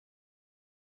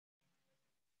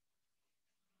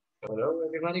Hello,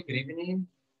 everybody. Good evening.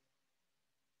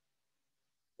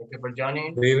 Thank you for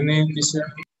joining. Good evening, teacher.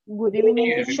 Good evening,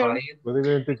 Hey, teacher. everybody. Good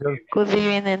evening, teacher. Good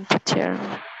evening, teacher.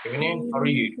 Good evening. How are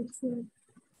you?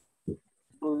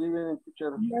 Good evening,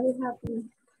 teacher. Very happy.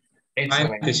 Excellent.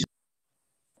 Fine, teacher.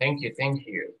 Thank you. Thank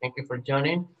you. Thank you for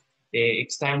joining.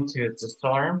 It's time to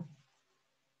start.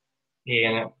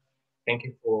 And thank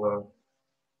you for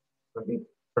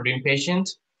being patient.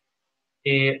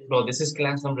 Well, this is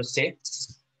class number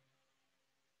 6.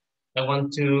 I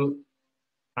want to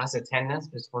pass attendance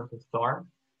before the start.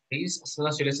 Please, as soon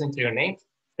as you listen to your name,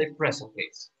 take present,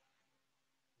 please.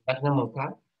 Dagna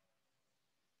Moncada.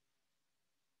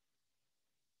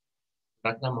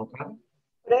 Dagna Moncada.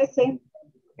 Present.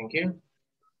 Thank you.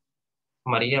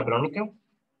 María Verónica.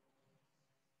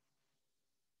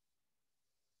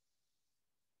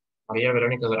 María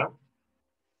Verónica Durán.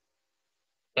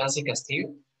 Nancy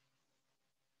Castillo.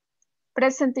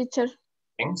 Present, teacher.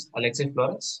 Thanks. Alexis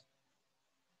Flores.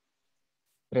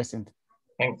 Present.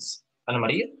 Thanks. Ana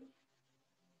María.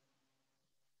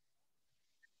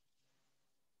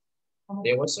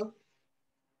 María Hueso.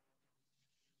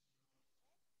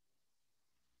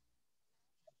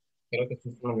 Creo que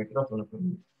funciona el micrófono, pero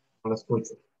no lo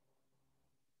escucho.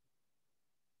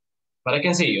 But I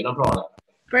can see you, no problem.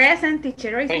 Present,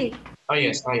 teacher. I see. Oh,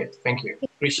 yes. Thank you.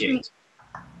 Appreciate it.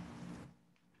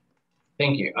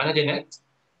 Thank you. Ana Jeanette.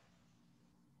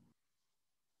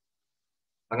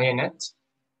 Ana Jeanette.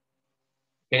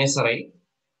 ¿Tienes ahí?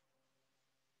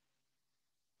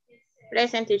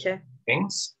 Present, teacher.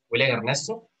 Thanks. William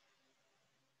Ernesto.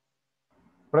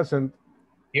 Present.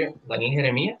 Here. Daniel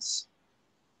Jeremías.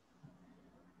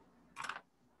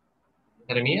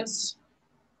 Jeremías.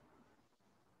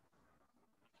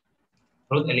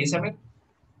 Ruth Elizabeth.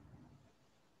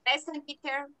 Present,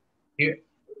 teacher. Here.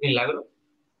 Milagro.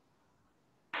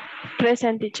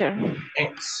 Present, teacher.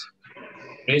 Thanks.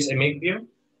 Luis Emilio.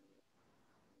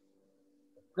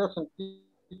 Present,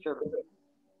 teacher.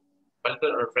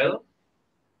 Walter Alfredo.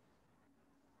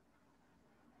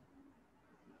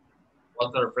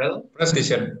 Walter Alfredo. Present,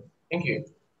 teacher. Thank you.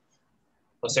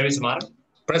 José Bismar.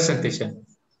 Present, teacher.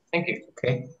 Thank you.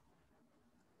 Okay.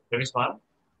 José Bismar.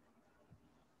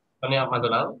 Sonia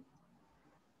Maldonado.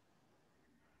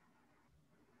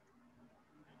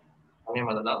 Sonia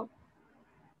Maldonado.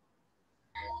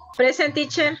 Present,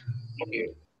 teacher. Thank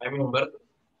you. Jaime Humberto.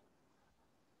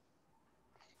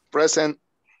 Present.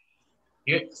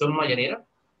 Here. Zulma Yanira.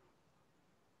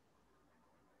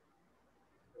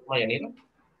 Zulma Yanira.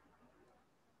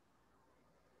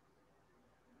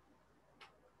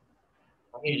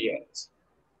 Yes.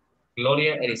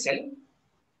 Gloria Ericel.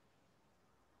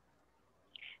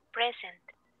 Present.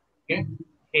 Okay.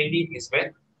 Heidi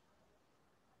Isbeth.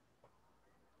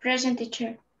 Present,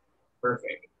 teacher.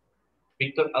 Perfect.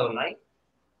 Victor Adonai.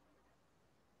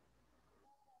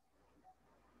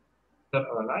 Victor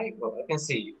Adonai. Well, I can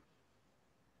see you.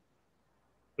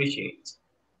 Appreciate it.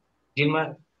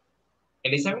 Gilma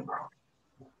Elizabeth.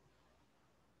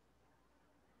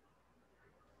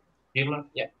 Gilma,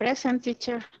 yeah, Present,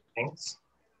 teacher. thanks.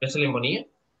 Jocelyn Bonilla.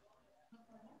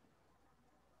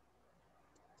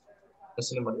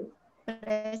 Jocelyn Bonilla.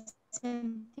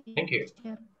 Present, Thank you.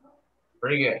 teacher.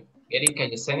 Very good. Erika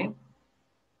Yesenia.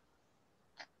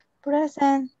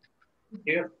 Present. Thank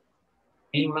you.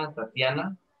 Vilma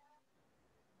Tatiana.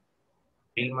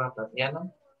 Vilma Tatiana.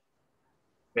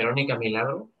 Verónica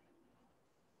Milagro.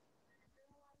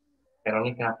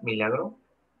 Verónica Milagro.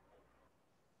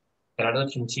 Gerardo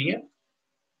Chinchilla.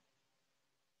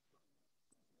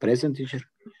 Present, teacher.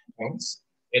 Thanks.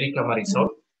 Erika Marisol.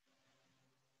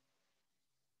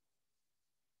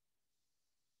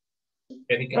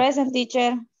 Erika. Present,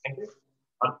 teacher. Thank you.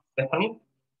 Stephanie.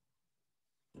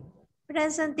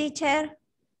 Present, teacher.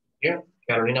 Here.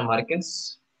 Carolina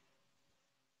Marquez.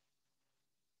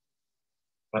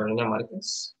 Carolina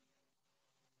Marquez.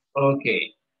 Ok.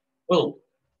 Well,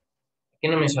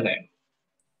 ¿quién no mencioné?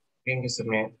 ¿Quién que se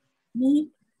me... Me.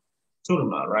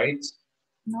 Zulma, right?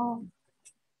 No.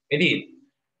 Edith.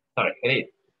 Sorry, Edith.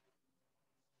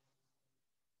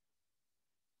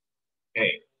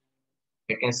 Okay.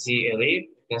 I can see Edith.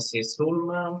 I can see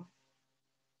Zulma.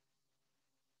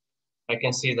 I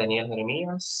can see Daniel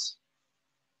Jeremías.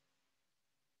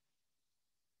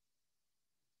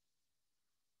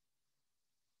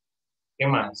 ¿Qué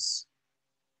más?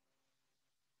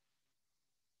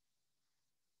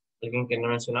 ¿Alguien que no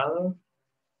he mencionado?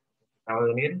 ¿Acaba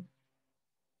de venir?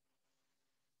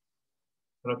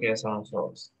 Creo que ya son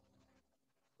todos.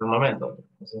 Por el momento.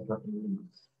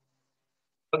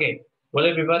 Okay. Well,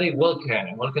 everybody,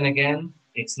 welcome. Welcome again.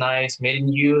 It's nice meeting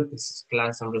you. This is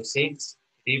class number 6.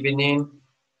 Good evening.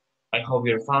 I hope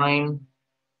you're fine.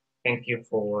 Thank you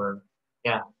for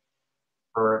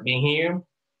being here.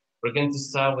 We're going to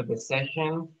start with the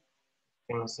session.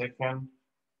 Give me a second.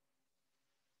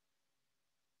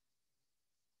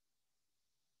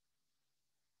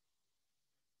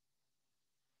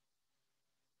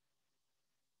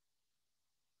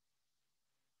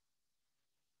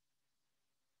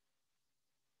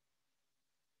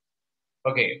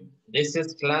 Okay, this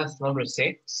is class number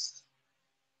 6.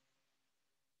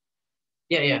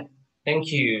 Yeah.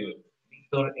 Thank you,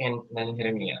 Victor and Nan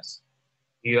Jeremias.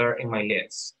 You are in my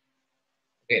list.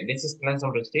 Okay, this is class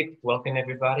number 6. Welcome,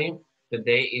 everybody.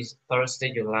 Today is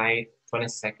Thursday, July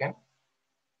 22nd.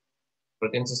 We're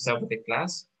going to start with the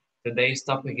class. Today's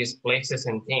topic is places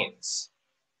and things.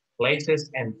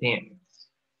 Places and things.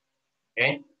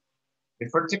 Okay?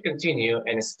 Before to continue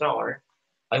and start,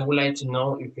 I would like to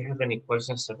know if you have any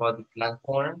questions about the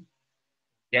platform,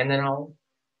 general,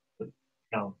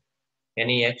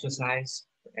 any exercises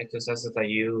that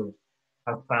you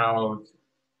have found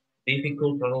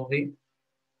difficult probably.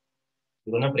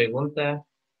 ¿Alguna pregunta,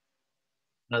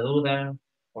 una duda,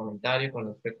 comentario con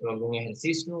respecto a algún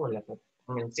ejercicio o la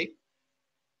plataforma en sí?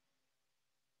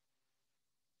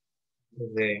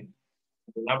 Desde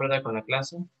la verdad con la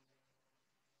clase,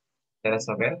 para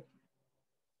saber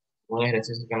un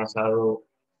ejercicio que nos ha dado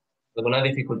alguna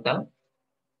dificultad.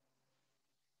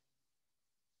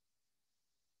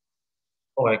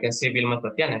 Oh, I can see Vilma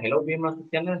Tatiana. Hello, Vilma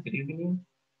Tatiana. Good evening.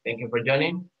 Thank you for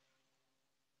joining.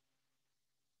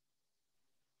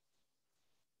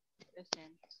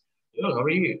 Hello, how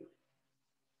are you?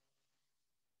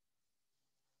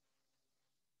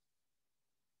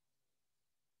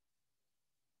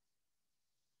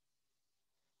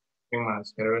 ¿Quién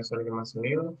más? ¿Quiere ver si alguien más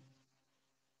unido?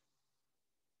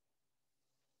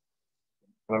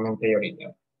 Solamente yo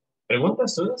ahorita.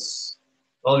 ¿Preguntas, dudas?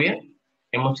 ¿Todo bien?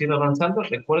 Hemos ido avanzando.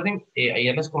 Recuerden,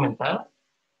 ayer les comentaba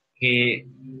que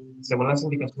según las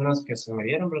indicaciones que se me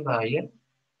dieron, ¿verdad? Ayer,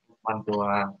 en cuanto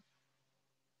a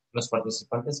los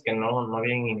participantes que no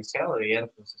habían iniciado, ayer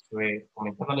pues estuve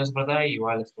comentándoles, ¿verdad?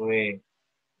 Igual estuve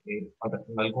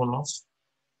contactando a algunos.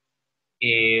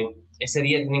 Ese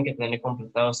día tienen que tener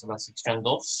completados la sección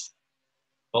 2,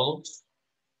 todos.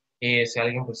 Si a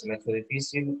alguien pues se le hace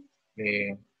difícil,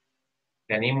 le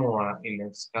animo en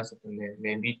este caso pues,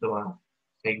 le invito a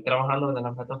seguir trabajando en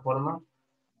la plataforma, a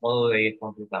modo de ir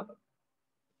completando.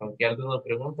 Cualquier duda o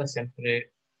pregunta,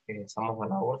 siempre estamos a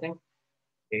la orden.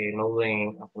 No duden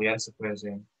en apoyarse pues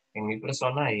en mi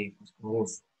persona y pues con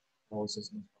gusto. Con gusto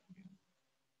se nos apoya.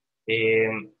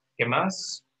 ¿Qué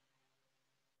más?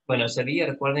 Bueno, ese día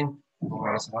recuerden, como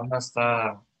la semana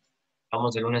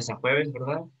vamos de lunes a jueves,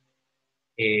 ¿verdad?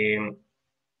 Eh,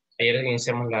 Ayer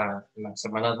iniciamos la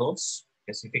semana 2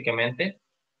 específicamente.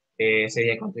 Ese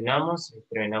día continuamos y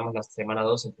terminamos la semana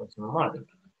 2 el próximo martes.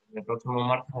 El próximo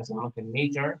martes hacemos el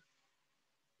midterm.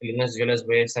 El lunes yo les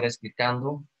voy a estar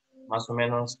explicando, más o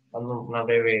menos, dando una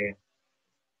breve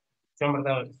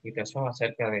explicación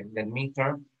acerca del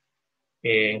midterm.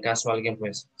 En caso alguien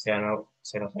pues se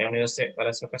nos haya unido para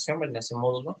esta ocasión, ¿verdad? Ese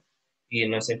módulo y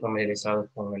no esté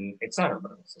familiarizado con el examen,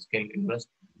 ¿verdad? Es que el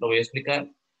lunes lo voy a explicar,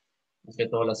 es que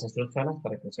todas las instrucciones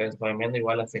para que ustedes vayan viendo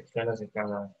igual las secciones de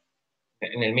cada,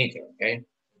 en el midterm, ¿ok?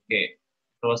 Que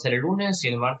esto va a ser el lunes y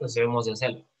el martes debemos de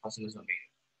hacerlo, no se les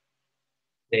olvide.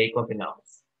 De ahí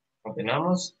continuamos.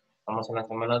 Continuamos, estamos en la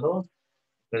semana 2.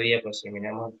 Este día pues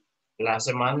terminamos la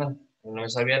semana, el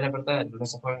lunes a viernes, ¿verdad? El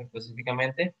lunes a jueves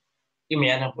específicamente. Y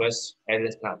mañana pues el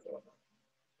descanso,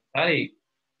 ¿verdad? Y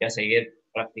a seguir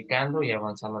practicando y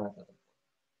avanzando en la plataforma.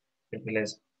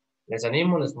 Les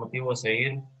animo, les motivo a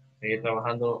seguir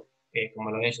trabajando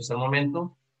como lo han hecho hasta el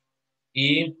momento.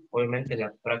 Y obviamente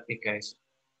la práctica es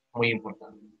muy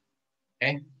importante.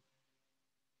 ¿Ok?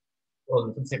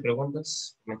 Entonces,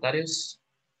 preguntas, comentarios,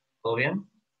 ¿todo bien?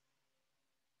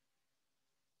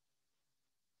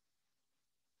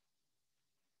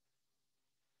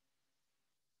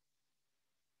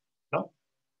 ¿No?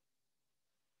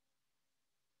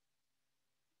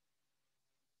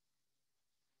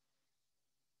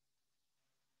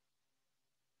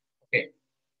 Okay,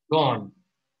 go on.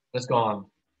 Let's go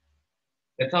on.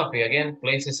 The topic again,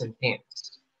 places and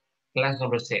things. Class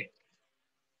number 6.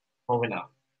 Moving on.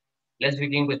 Let's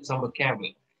begin with some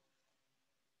vocabulary.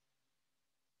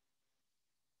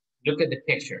 Look at the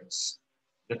pictures.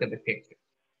 Look at the picture.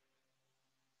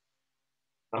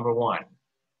 Number 1.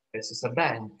 This is a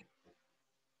bank.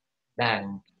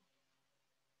 Bank.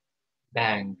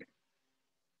 Bank.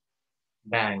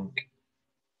 Bank.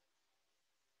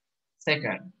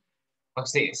 Second,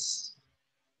 what's this?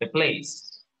 The place.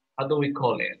 How do we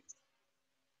call it?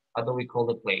 How do we call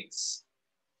the place?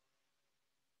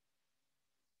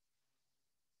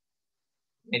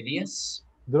 Ideas?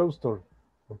 Drugstore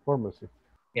or pharmacy.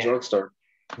 Yeah. Drugstore.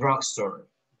 Drugstore.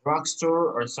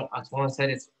 Drugstore, or so, as one said,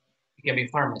 it can be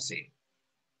pharmacy.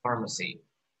 Pharmacy.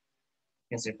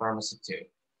 You can say pharmacy too.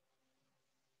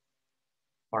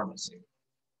 Pharmacy.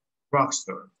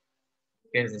 Drugstore.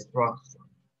 Okay, this is drugstore.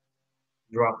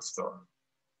 Drugstore.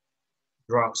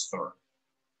 Drugstore.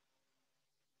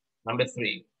 Number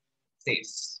 3.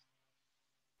 This.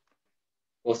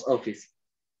 Post office.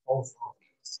 Post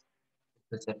office.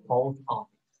 It's a post office.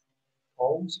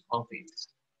 Post office.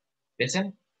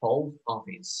 Listen, post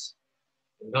office.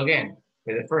 Go again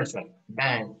with the first one.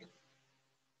 Bank.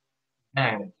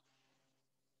 Bank.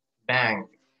 Bank.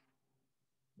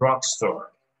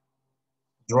 Drugstore.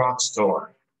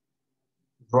 Drugstore.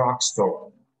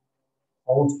 Drugstore.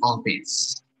 Post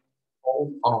office.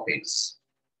 Post office.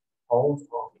 Post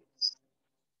office.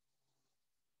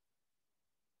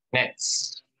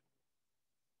 Next.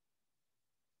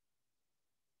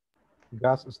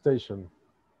 Gas station.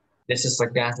 This is a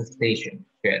gas station.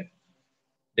 Good.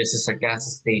 This is a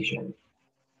gas station.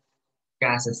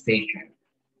 Gas station.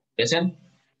 Listen.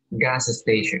 Gas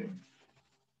station.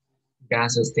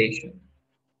 Gas station.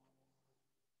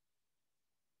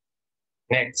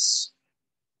 Next.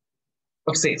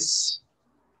 What's this?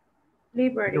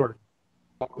 Liberty.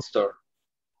 Bookstore.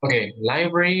 Okay,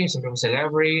 library. Some people say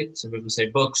library. Some people say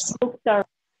books. Bookstore.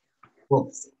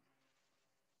 Books.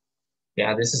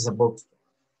 Yeah, this is a book.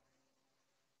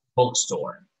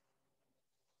 Bookstore.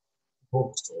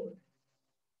 Bookstore.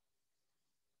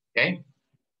 Okay.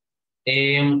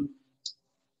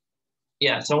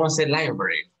 Yeah, someone said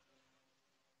library.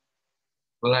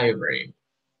 Library.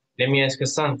 Let me ask you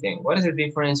something. What is the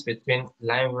difference between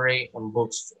library and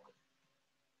bookstore?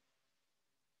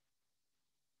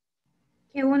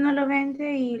 Que uno lo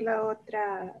vende y la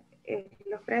otra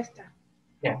lo presta.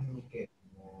 Yeah.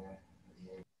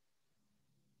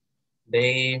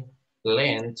 They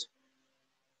lend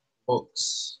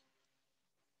books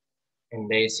and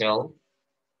they sell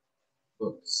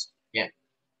books. Yeah.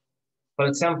 For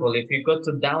example, if you go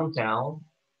to downtown,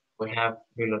 we have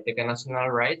Biblioteca Nacional,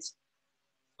 right?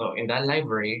 So in that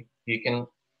library, you can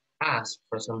ask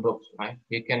for some books, right?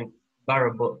 You can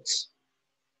borrow books,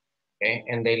 okay?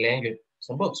 And they lend you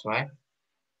some books, right?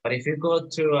 But if you go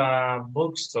to a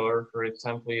bookstore, for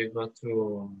example, you go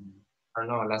to, I don't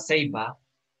know, La Ceiba,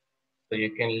 so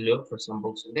you can look for some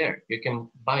books in there. You can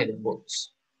buy the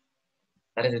books.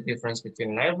 That is the difference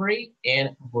between library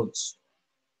and books.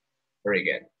 Very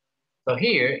good. So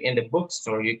here in the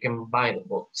bookstore, you can buy the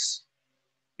books,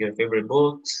 your favorite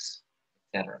books,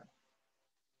 etc.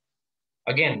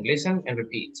 Again, listen and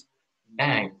repeat.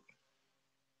 Bank,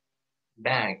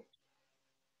 bank,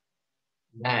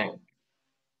 bank,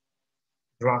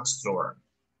 drugstore,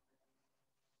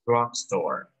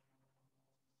 drugstore,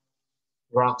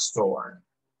 drugstore,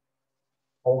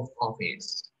 post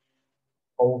office,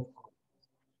 post office,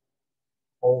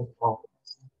 post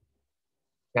office,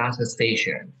 gas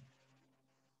station,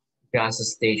 gas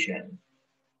station,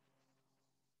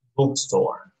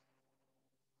 bookstore,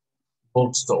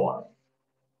 bookstore.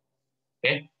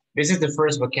 Okay, this is the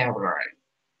first vocabulary.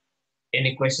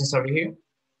 Any questions over here?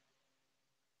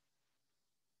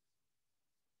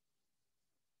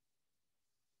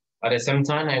 At the same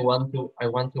time, I want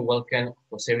to welcome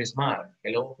Jose Rismar.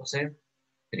 Hello, Jose.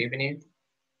 Good evening.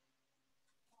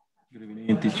 Good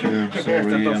evening, teacher.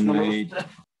 Sorry, I'm late. How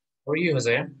are you,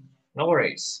 Jose? No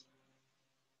worries.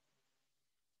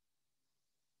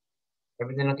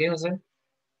 Everything okay, Jose?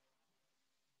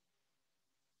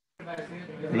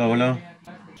 Hola, hola.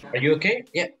 Are you okay?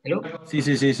 Yeah, hello? Sí,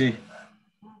 sí, sí, sí.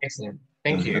 Excellent.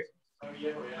 Thank you.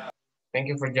 Thank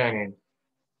you for joining.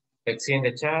 Let's see in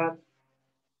the chat.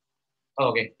 Oh,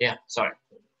 okay, yeah, sorry.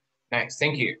 Nice,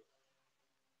 thank you.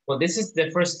 Well, this is the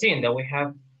first thing that we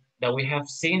have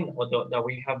seen or that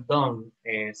we have done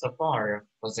so far,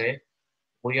 Jose.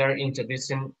 We are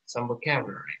introducing some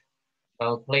vocabulary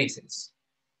about places.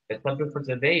 The topic for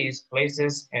today is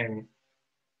places and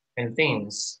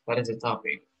things. What is the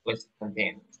topic? Places and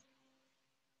things.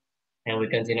 And we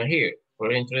continue here.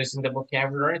 We're introducing the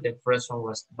vocabulary. The first one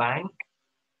was bank,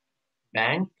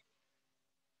 bank,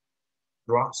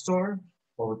 drugstore,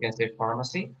 or we can say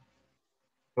pharmacy,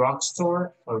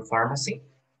 drugstore or pharmacy,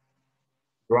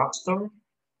 drugstore,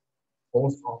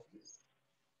 post office,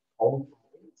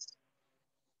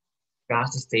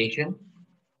 gas station,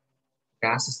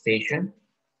 gas station,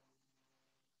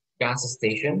 gas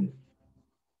station,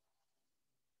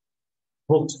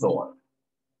 bookstore,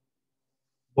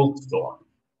 bookstore.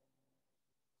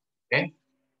 Okay,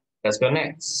 let's go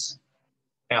next.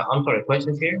 I'm sorry,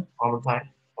 questions here all the time.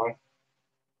 Sorry.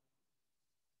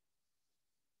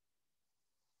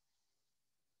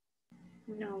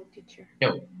 No, teacher.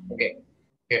 No. Okay.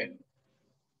 Good.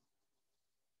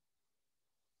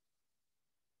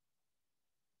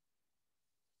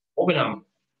 Moving on.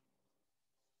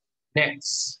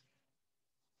 Next.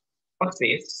 What's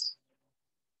this?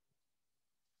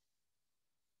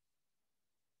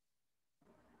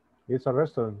 It's a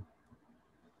restaurant.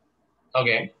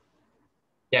 Okay.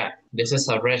 Yeah, this is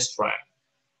a restaurant.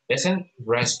 Listen,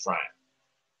 restaurant.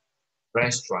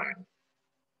 Restaurant.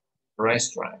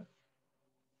 Restaurant.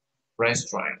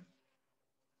 Restaurant.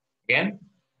 Again,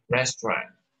 restaurant.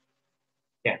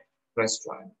 Yeah,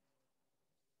 restaurant.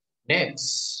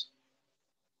 Next.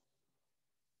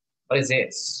 What is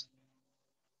this?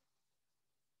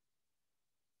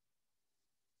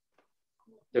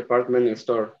 Department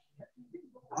store.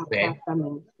 Okay.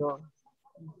 Department store.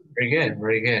 Very good,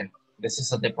 very good. This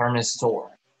is a department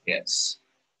store. Yes,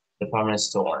 department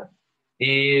store.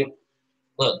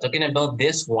 Look, talking about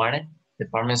this one,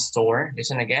 department store.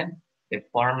 Listen again,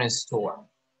 department store.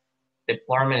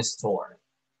 Department store.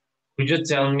 Could you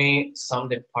tell me some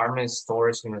department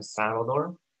stores in El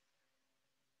Salvador?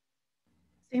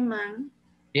 Simán.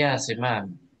 Yeah,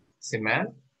 Siman.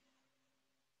 Siman?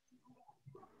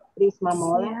 Prisma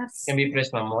Moda. Can be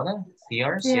Prisma Moda?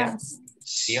 Sears? Yeah.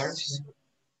 Sears?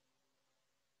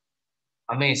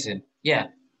 Amazing. Yeah.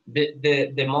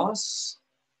 The most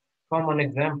common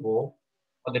example,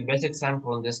 or the best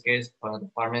example in this case for a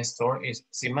department store is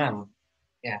Siman.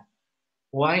 Yeah.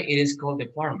 Why it is called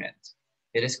department?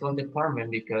 It is called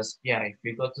department because, yeah, if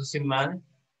you go to Siman,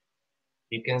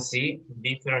 you can see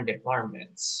different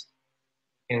departments.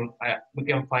 And we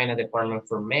can find a department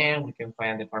for men, we can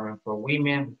find a department for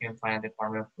women, we can find a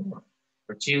department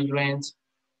for children,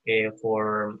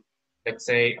 for, let's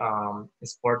say,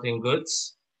 sporting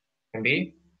goods, can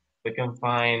be. We can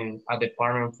find a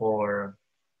department for,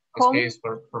 this Home. case,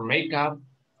 for makeup,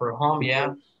 for home,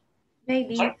 yeah.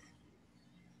 Baby. Sorry?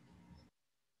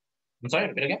 I'm sorry,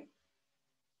 repeat again?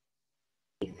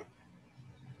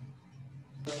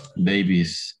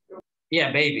 Babies.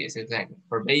 Yeah, babies, exactly.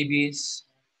 For babies,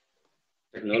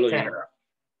 Technology. etc.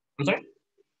 I'm sorry?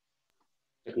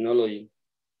 Technology.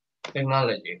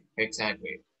 Technology,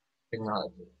 exactly.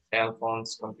 Technology. Cell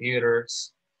phones,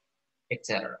 computers,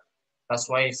 etc. That's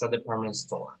why it's a department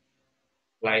store.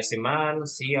 Like Siman,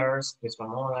 Sears, Prisma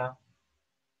Moda,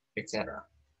 etc.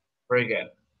 Very good.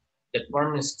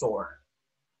 Department store.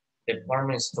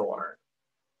 Department store.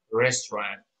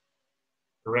 Restaurant.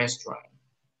 Restaurant.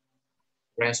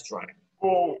 Restaurant.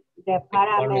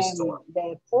 Department store.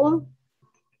 de food.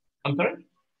 I'm sorry?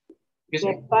 Excuse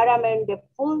me? Department de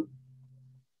food.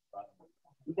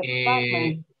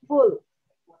 Department food.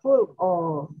 Food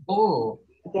o Oh,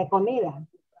 de comida.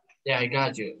 yeah, I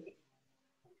got you.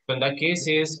 So in that case,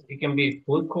 it can be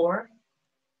food court,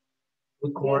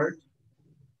 food court,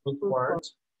 food court,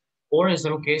 or in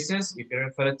some cases, if you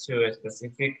refer to a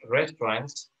specific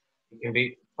restaurants, it can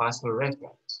be fast food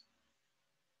restaurants.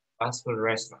 Fast food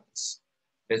restaurants.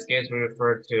 In this case, we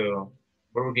refer to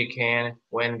Burger King,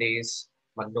 Wendy's,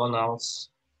 McDonald's,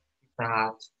 Pizza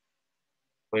Hut,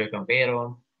 Pollo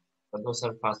Campero, but those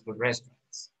are fast food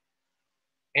restaurants.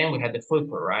 And we had the food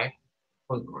court, right?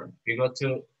 Food court. If you go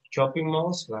to shopping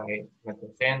malls like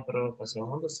Metrocentro, Casa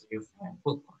Mundo, so you find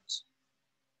food courts.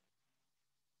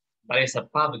 But it's a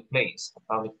public place, a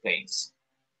public place.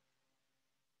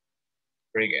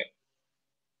 Very good.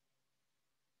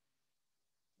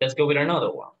 Let's go with another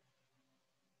one.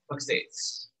 What's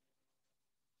this?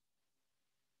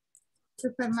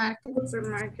 Supermarket.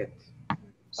 Supermarket.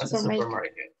 What's a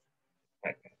supermarket?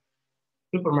 Okay.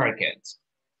 Supermarket.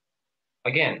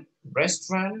 Again,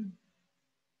 restaurant,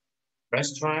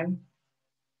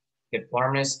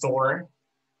 department store,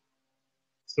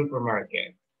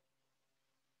 supermarket.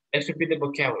 Let's repeat the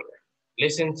vocabulary.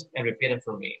 Listen and repeat it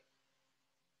for me.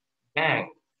 Bank,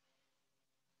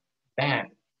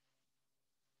 bank,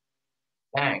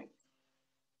 bank.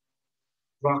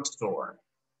 Drugstore,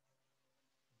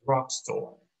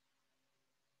 drugstore.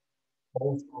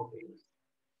 Post office,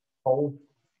 post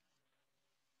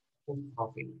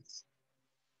office.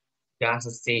 Gas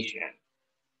station,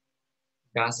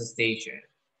 gas station.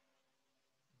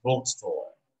 Bookstore,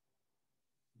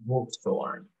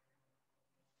 bookstore.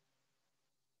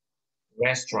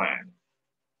 Restaurant,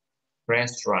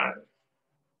 restaurant,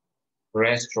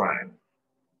 restaurant.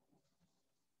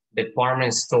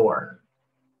 Department store,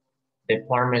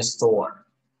 department store.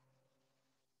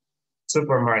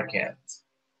 Supermarket,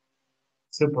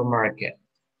 supermarket,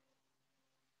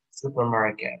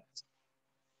 supermarket.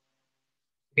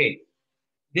 Okay,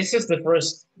 this is the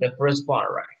first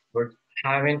part, right? We're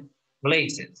having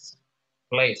places,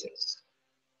 places.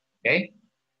 Okay.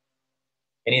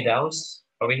 Any doubts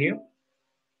over here?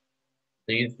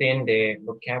 Do you think the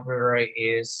vocabulary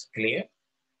is clear?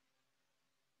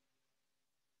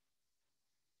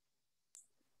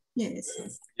 Yes.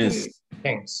 Yes.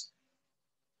 Thanks.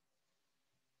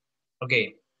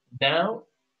 Okay, now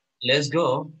let's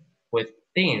go with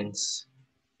things.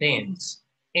 Things.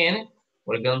 And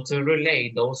we're going to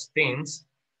relate those things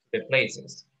to the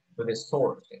places, to the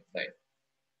source, let's say.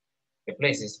 The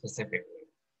places specifically.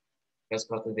 Let's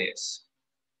go to this.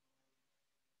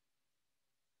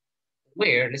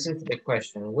 Where, listen to the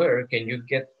question, where can you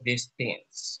get these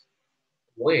things?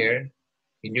 Where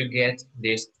can you get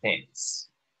these things?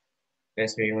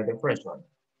 Let's begin with the first one.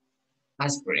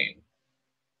 Aspirin.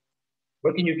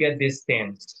 Where can you get these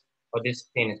things? Or these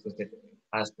things specifically?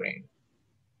 Aspirin.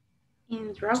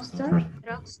 In drugstore.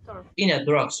 In a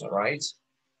drugstore, right?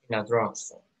 In a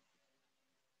drugstore.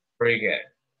 Very good.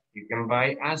 You can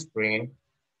buy aspirin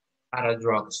at a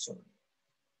drugstore.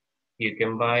 You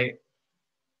can buy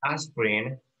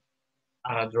aspirin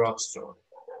at a drugstore.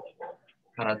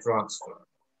 At a drugstore.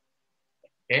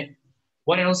 Okay.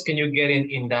 What else can you get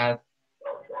in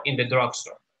the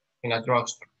drugstore? In a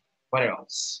drugstore. What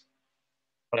else?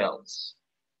 What else?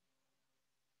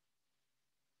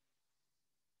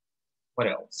 What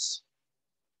else?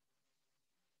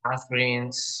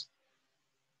 Aspirins,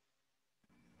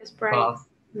 Spray. cough,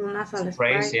 Nasal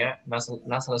sprays, spray. yeah.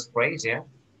 Nasal sprays, yeah.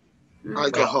 Mm. What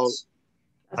Alcohol. else?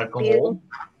 A Alcohol,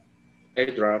 Eye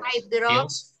drops.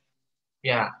 pills.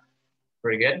 Yeah,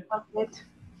 very good. Chocolate.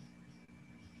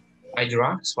 Eye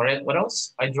drops, what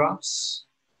else? Eye drops.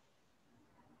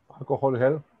 Alcohol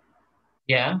gel.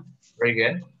 Yeah, very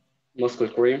good. Muscle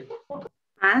cream.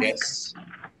 Mask. Yes.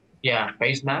 Yeah,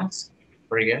 face mask,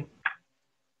 very good.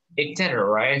 Etc.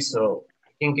 Right? So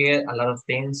you can get a lot of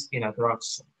things in a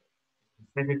drugstore,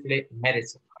 specifically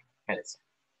medicine. Medicine.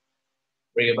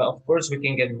 Very good. But of course, we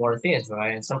can get more things,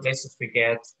 right? In some places, we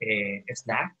get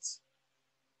snacks,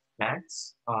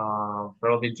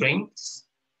 probably drinks,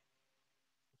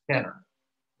 etc.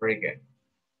 Very good.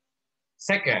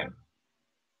 Second,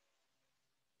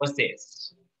 what's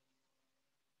this?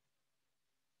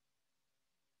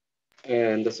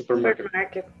 And the supermarket.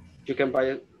 Supermarket. You can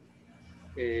buy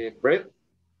bread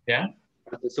Yeah.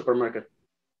 at the supermarket.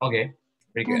 Okay.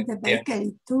 Very good. And the Yeah.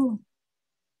 bakery too.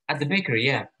 At the bakery,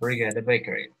 yeah. Very good. The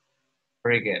bakery.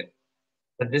 Very good.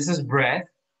 But this is bread,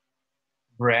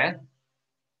 bread,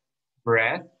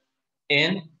 bread.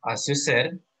 And as you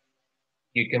said,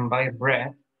 you can buy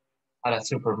bread at a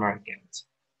supermarket.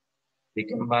 You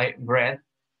can buy bread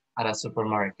at a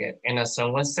supermarket. And as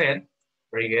someone said,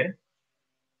 very good,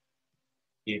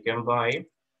 you can buy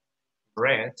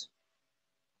bread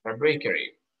at a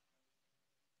bakery.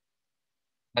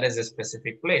 That is a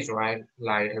specific place, right?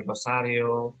 Like El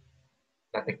Rosario,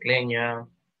 La Tecleña,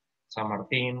 San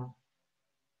Martin,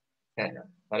 etc.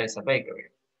 That is a bakery.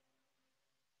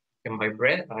 You can buy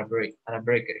bread at a bakery. At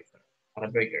a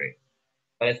bakery.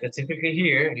 But specifically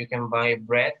here, you can buy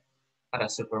bread at a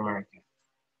supermarket.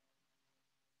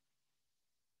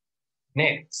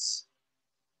 Next.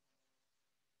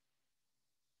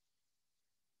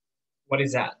 What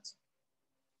is that?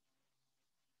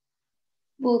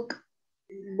 Book.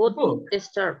 Book.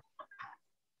 Store.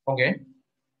 Okay.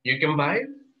 You can buy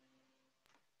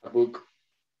A book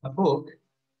a book.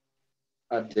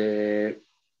 at the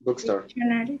bookstore.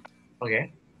 Dictionary.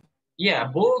 Okay. Yeah, a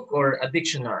book or a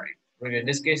dictionary. In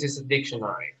this case, it's a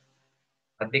dictionary.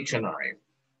 A dictionary.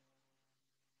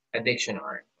 A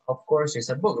dictionary. Of course, it's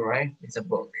a book, right? It's a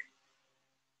book.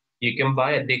 You can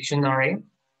buy a dictionary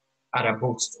at a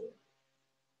bookstore.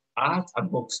 At a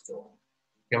bookstore.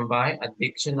 You can buy a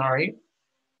dictionary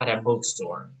at a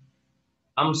bookstore.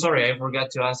 I'm sorry, I forgot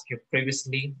to ask you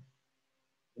previously.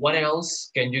 What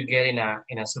else can you get in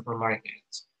a supermarket?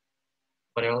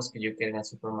 What else can you get in a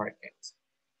supermarket?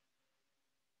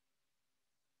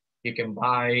 You can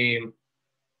buy,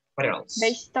 what else?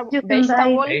 You can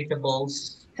buy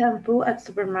Vegetables. shampoo at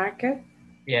supermarket.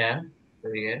 Yeah,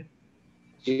 very good.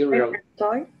 Cereal.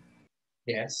 Toy.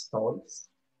 Yes, toys.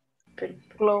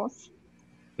 Clothes.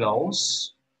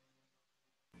 Clothes.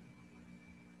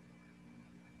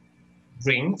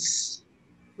 Drinks.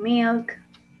 Milk.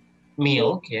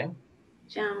 Milk, yeah.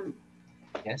 Jam.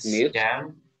 Yes. Meat.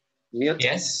 Jam. Meat.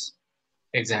 Yes,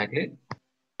 exactly.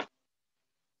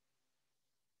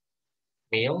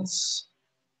 Meals.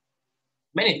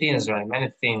 Many things, right?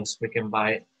 Many things we can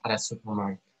buy at a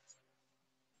supermarket.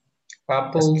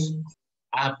 Apples.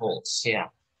 Apples, yeah.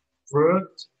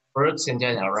 Fruits in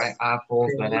general, right?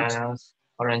 Apples, bananas,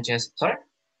 oranges. Sorry?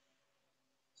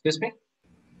 Excuse me?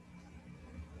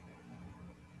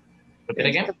 Repeat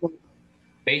again.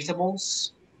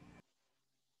 Vegetables.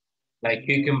 like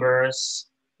cucumbers,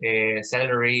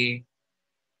 celery,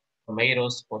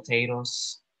 tomatoes,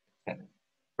 potatoes, etc.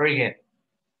 Very good.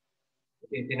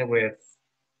 Continue with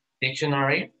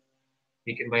dictionary.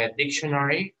 You can buy a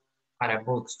dictionary at a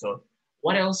bookstore.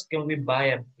 What else can we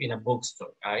buy in a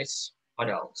bookstore, guys? What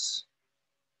else?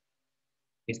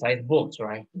 Besides books,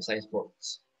 right? Besides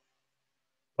books.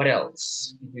 What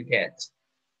else did you get?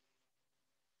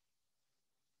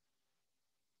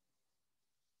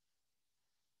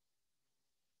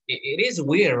 It is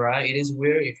weird, right? It is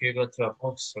weird if you go to a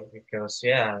bookstore because,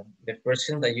 yeah, the first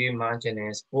thing that you imagine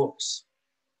is books.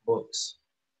 Books.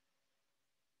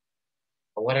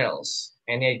 But what else?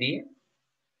 Any idea?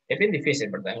 Es bien difícil,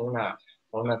 ¿verdad?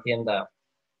 En una tienda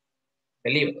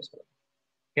de libros.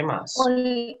 ¿Qué más?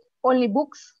 Only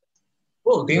books.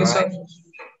 Books, right?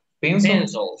 Pencil.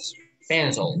 Pencils.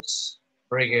 Pencils.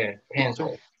 Very good.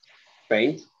 Pencil.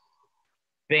 Paint.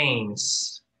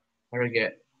 Paints. Very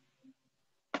good.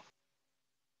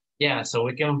 Yeah, so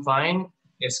we can find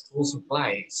school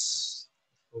supplies.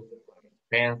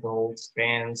 Pencils,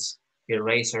 pens,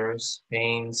 erasers,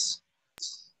 paints,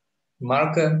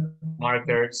 Marker.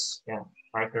 markers. Yeah,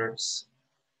 markers.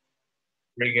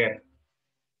 Very good.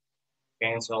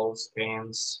 Pencils,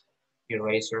 pens,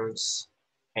 erasers,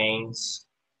 paints,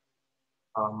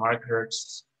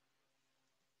 markers,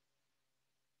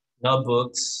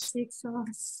 notebooks,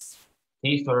 Scissors.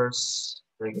 scissors,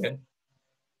 very good,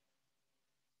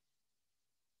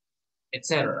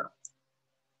 etc.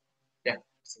 Yeah,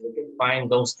 so we can find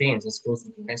those things in schools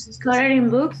and places. Coloring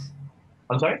books.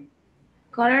 I'm sorry?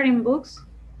 Coloring books.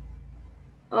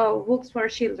 Oh, books for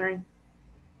children.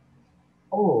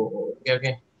 Oh, okay,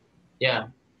 okay. Yeah,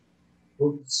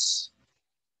 books,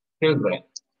 children.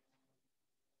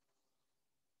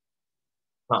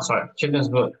 No, sorry, children's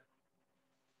book.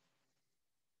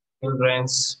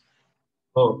 Children's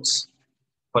books.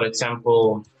 For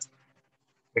example,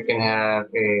 we can have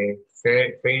a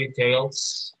fairy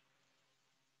tales.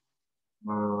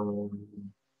 Well,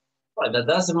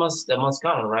 that's the most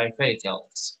common, right? Fairy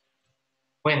tales.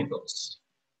 Cuentos.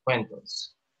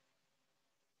 Cuentos.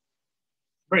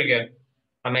 Very good.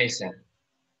 Amazing.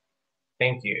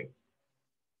 Thank you.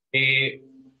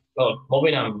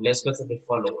 Moving on, let's go to the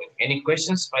following. Any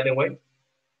questions, by the way?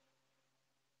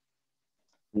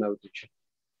 No, teacher.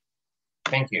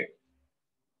 Thank you.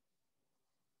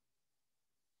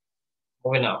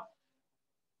 Moving on.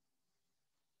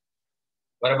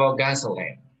 What about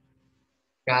gasoline?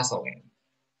 Gasoline.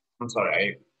 I'm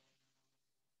sorry,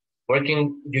 where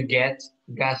can you get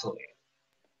gasoline?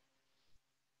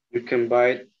 You can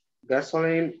buy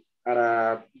gasoline at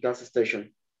a gas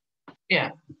station.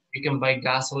 Yeah, you can buy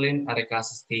gasoline at a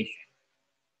gas station.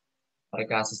 At a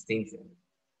gas station.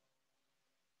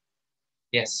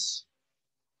 Yes.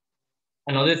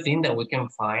 Another thing that we can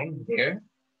find there.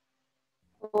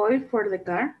 Oil for the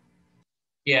car.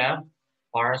 Yeah,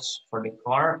 parts for the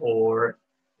car, or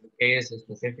in case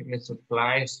specifically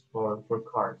supplies for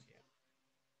cars.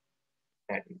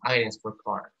 Yeah. Items for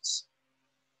cars.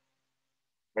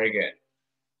 Very good.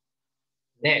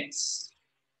 Next.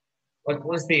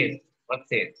 What's this? What's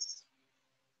this?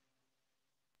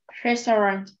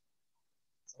 Restaurant.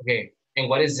 Okay. And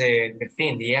what is the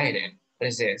thing, the item? What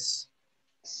is this?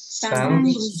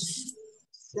 Sandwich.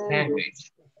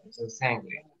 Sandwich. It's a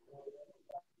sandwich.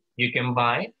 You can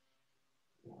buy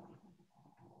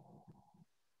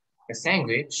a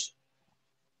sandwich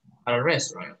at a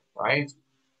restaurant, right?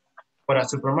 Or a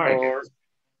supermarket.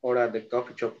 Or at the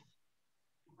coffee shop.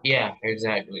 Yeah,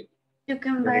 exactly. You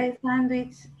can buy a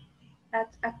sandwich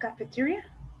at a cafeteria.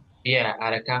 Yeah,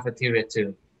 at a cafeteria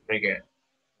too. Very good.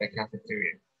 The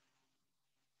cafeteria.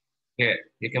 Good.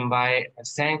 You can buy a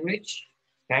sandwiches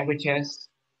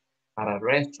at a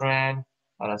restaurant,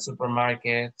 at a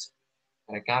supermarket,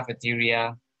 at a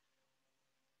cafeteria,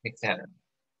 etc.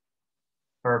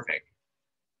 Perfect.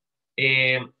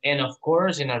 And of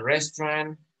course, in a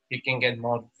restaurant, you can get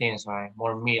more things, right?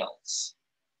 More meals.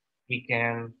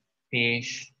 Chicken,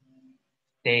 fish,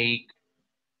 steak,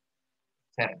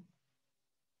 etc.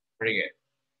 Pretty good.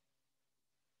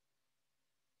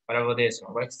 What about this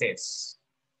one? What's this?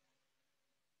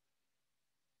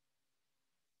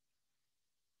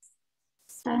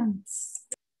 Stamps.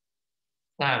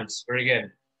 Stamps. Very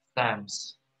good.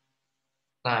 Stamps.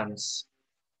 Stamps.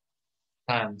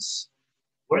 Stamps.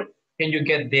 Where can you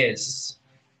get this?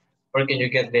 Where can you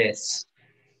get this?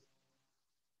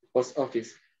 Post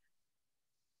office.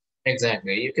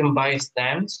 Exactly. You can buy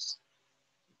stamps.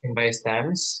 You can buy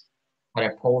stamps at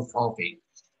a post office.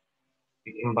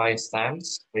 You can buy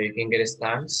stamps, or you can get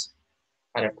stamps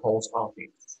at a post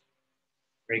office.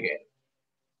 Very good.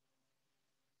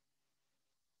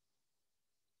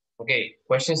 Okay,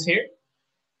 questions here?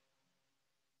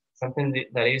 Something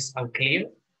that is unclear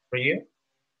for you?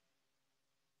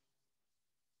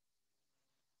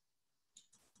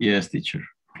 Yes, teacher.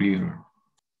 Clear.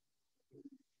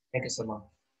 Thank you so much.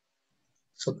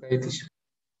 It's okay, teacher.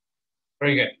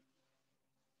 Very good.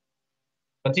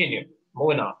 Continue.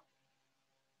 Moving on.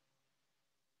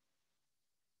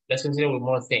 Let's continue with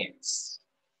more things.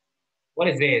 What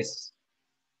is this?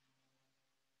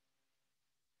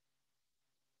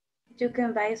 You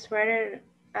can buy a sweater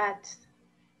at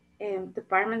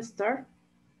department store.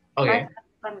 Okay. Buy at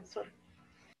department store.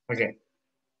 Okay.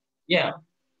 Yeah.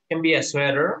 Can be a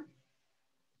sweater.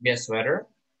 Be a sweater.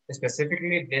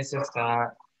 Specifically, this is a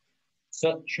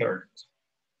sweatshirt.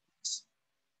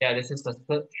 Yeah, this is a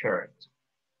sweatshirt.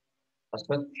 A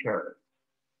sweatshirt.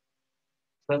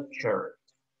 Sweatshirt.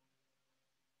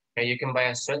 Okay, you can buy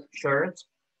a sweatshirt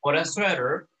or a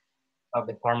sweater at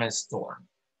the department store.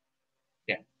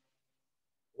 Yeah.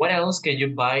 What else can you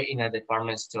buy in a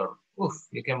department store? Oof,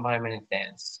 you can buy many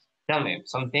things. Tell me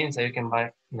some things that you can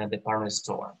buy in a department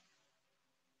store.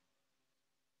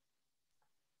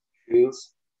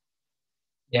 Shoes,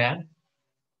 Yeah.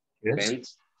 Yes.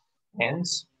 pants,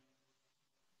 Pants.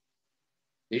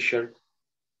 t-shirt,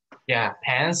 Yeah,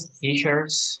 pants,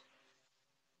 t-shirts.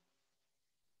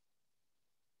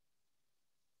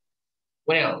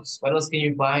 What else? What else can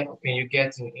you buy or can you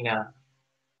get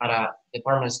at a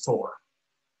department store?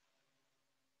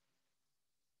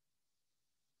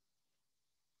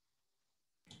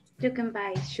 You can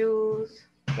buy shoes.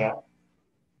 Yeah.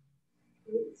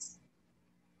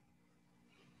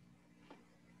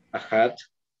 a hat,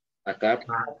 a cap,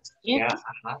 Hat. Yeah,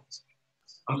 a hat.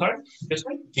 I'm sorry, this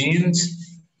one?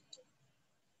 Jeans,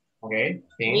 Okay,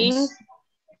 things.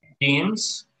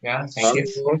 Jeans. Yeah, thank you.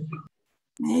 socks,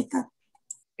 Makeup.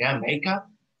 Yeah, makeup.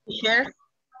 T-shirt.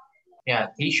 Yeah,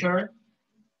 t-shirt.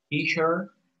 T-shirt.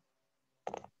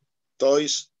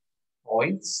 Toys.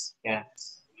 Toys. Yeah.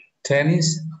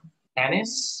 tennis,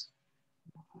 Tennis.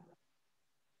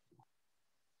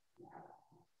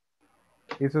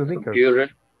 It's a sneaker. computer,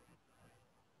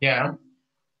 Yeah.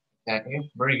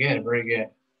 Exactly. Very good. Very good.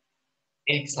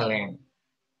 Excellent.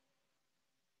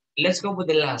 Let's go with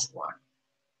the last one.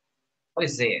 What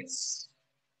is this?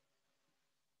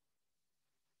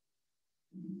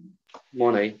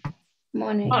 money,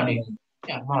 Money. Money.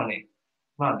 Yeah, money.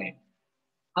 Money.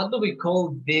 How do we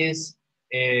call these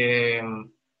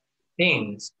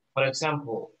things? For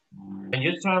example, when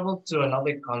you travel to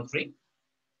another country,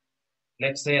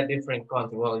 let's say a different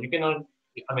country, well, you cannot,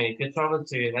 I mean, if you travel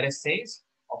to the United States,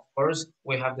 of course,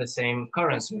 we have the same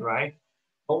currency, right?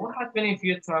 But what happens if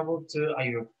you travel to a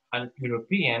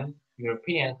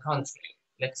European country,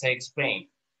 let's say Spain?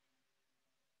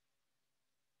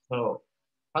 So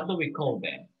how do we call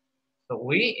them? So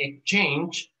we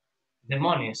exchange the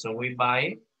money. So we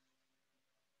buy,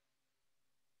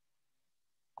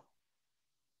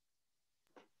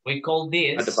 we call at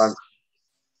the this bank,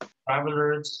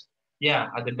 travelers, yeah,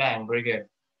 at the bank, very good.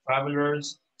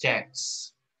 Travelers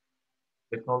checks.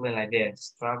 We call them like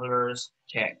this, travelers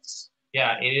checks.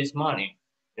 Yeah, it is money.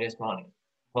 It is money.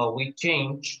 Well, we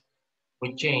change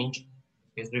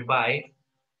because we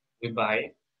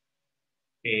buy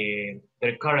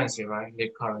their currency, right? Their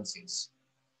currencies.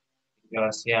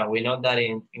 Because yeah, we know that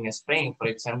in Spain, for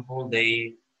example,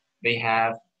 they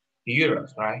have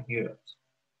euros, right? Euros.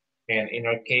 And in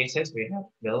our cases, we have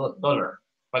the dollar.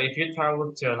 But if you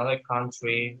travel to another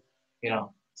country, you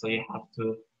know, so you have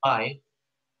to buy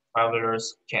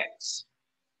traveler's checks.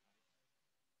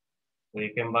 So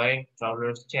you can buy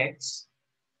traveler's checks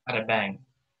at a bank.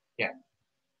 Yeah.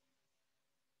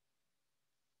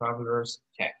 Traveler's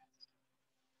check.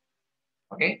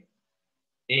 Okay.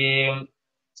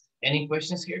 Any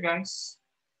questions here, guys?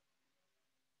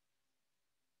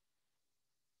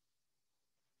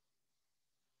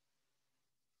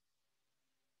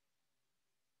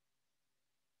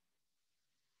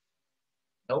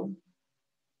 No?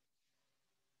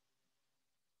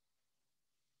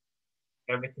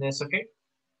 Everything is okay?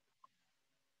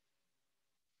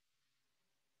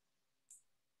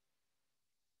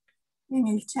 En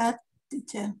el chat,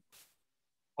 teacher.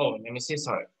 Oh, let me see,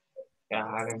 sorry. Yeah,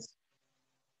 I haven't.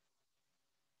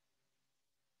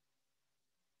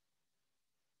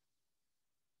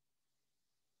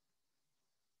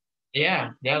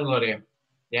 Yeah, Gloria.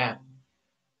 Yeah.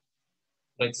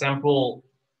 For example,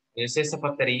 when you say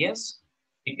zapaterías,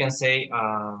 you can say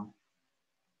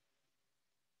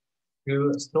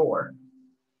to store.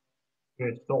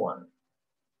 To store.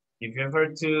 If you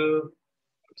refer to,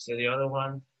 say the other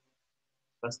one,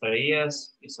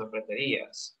 zapaterías y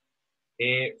zapaterías.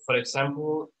 For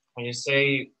example, when you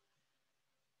say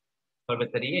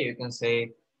Ferreteria, you can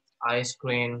say ice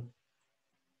cream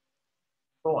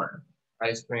store,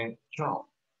 ice cream shop.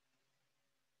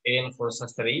 And for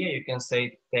sastreria, you can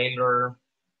say tailor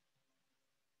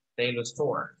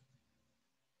store.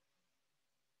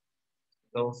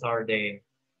 Those are the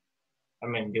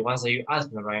ones that you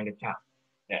asked me right in the chat.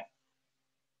 Yeah.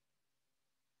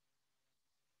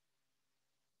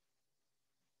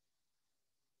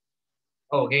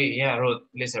 Okay, yeah, Ruth,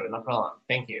 listen, no problem.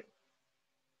 Thank you.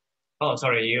 Oh,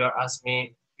 sorry, you're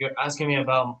asking me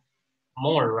about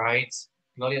more, right?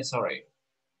 Gloria, sorry.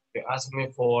 You're asking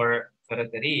me for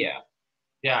ferreteria.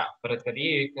 Yeah,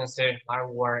 ferreteria, you can say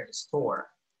hardware store.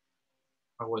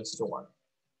 Hardware store.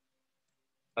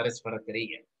 That is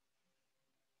ferreteria.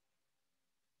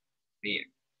 Yeah.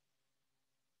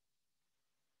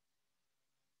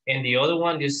 And the other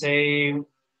one, you say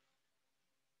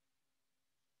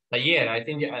taller. I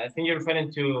think you're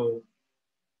referring to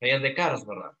taller de carros,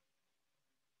 ¿verdad?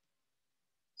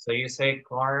 So you say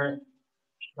car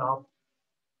shop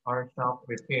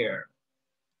repair.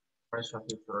 Car shop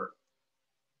repair.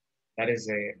 That is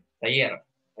a taller.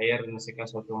 Taller en este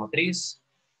caso automotriz.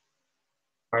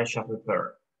 Car shop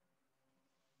repair.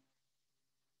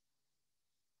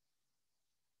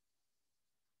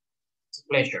 It's a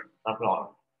pleasure. No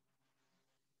problem.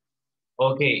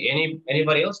 Okay,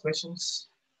 anybody else questions?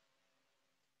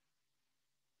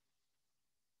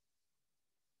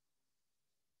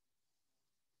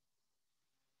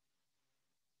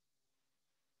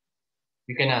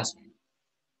 You can ask me.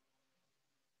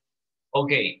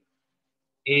 Okay.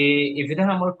 If you don't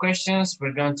have more questions,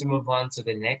 we're going to move on to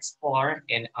the next part,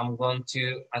 and I'm going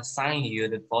to assign you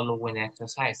the following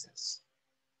exercises.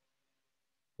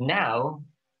 Now,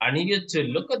 I need you to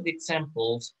look at the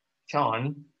examples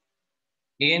shown,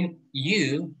 and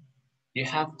you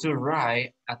have to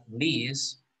write at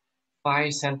least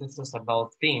 5 sentences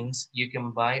about things you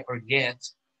can buy or get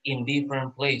in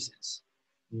different places.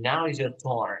 Now is your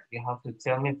turn. You have to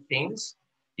tell me things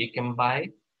you can buy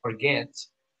or get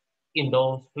in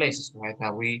those places, right,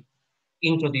 that we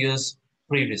introduced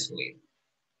previously.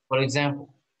 For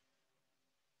example,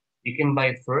 you can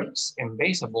buy fruits and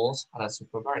vegetables at a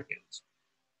supermarket.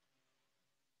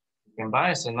 You can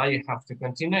buy, so now you have to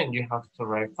continue and you have to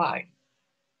write 5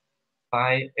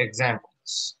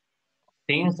 examples,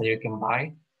 things that you can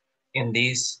buy in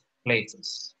these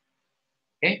places.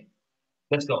 Okay,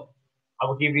 let's go. I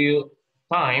will give you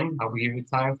time. I will give you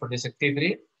time for this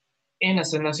activity. And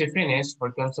as soon as you finish, we're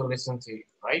going to listen to you,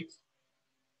 right?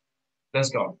 Let's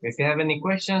go. If you have any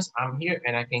questions, I'm here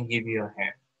and I can give you a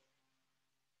hand.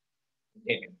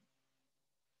 Okay.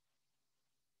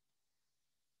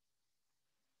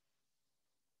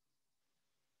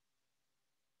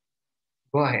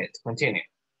 Go ahead, continue.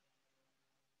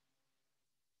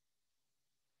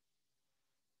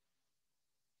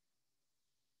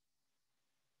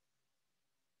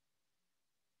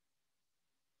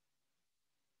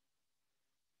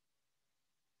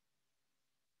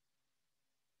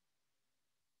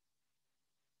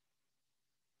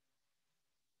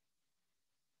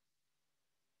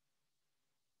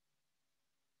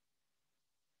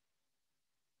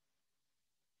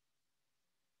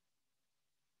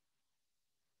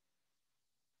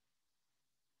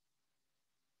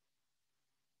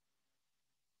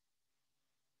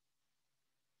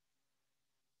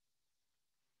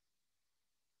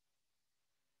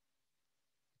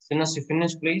 As soon as you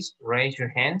finish, please raise your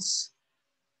hands,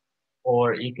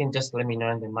 or you can just let me know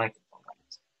in the microphone.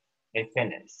 I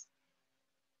finished.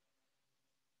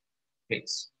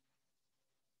 Please.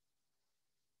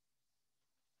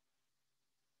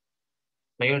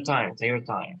 Take your time, take your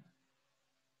time.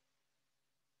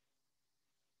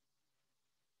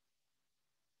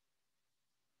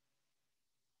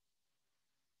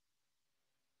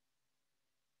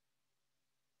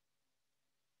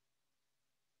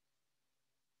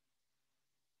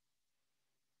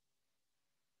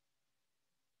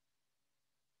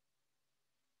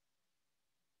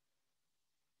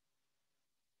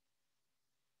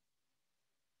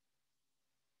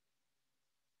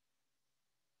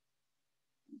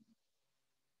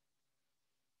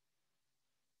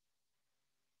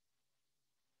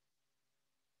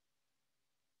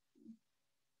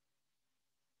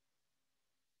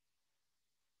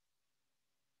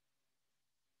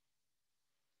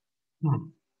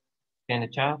 In the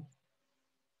chat.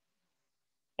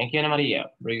 Thank you, Ana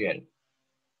Maria. Very good.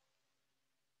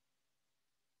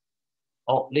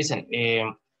 Oh, listen.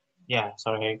 Yeah,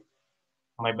 sorry,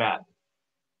 my bad.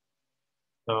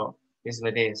 So it's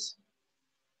like this.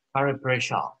 Car repair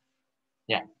shop.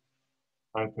 Yeah,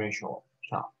 car repair shop.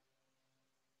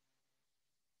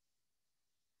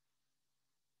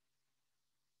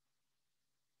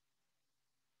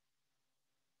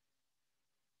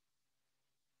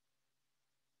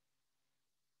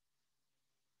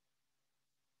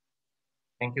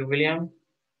 Thank you, William.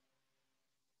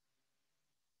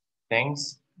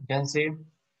 Thanks, Jancy.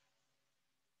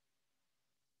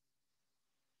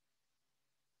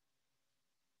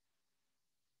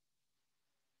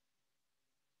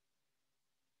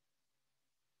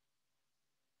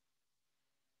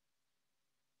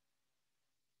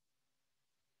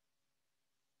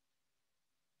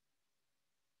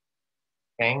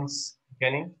 Thanks,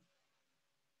 Jenny.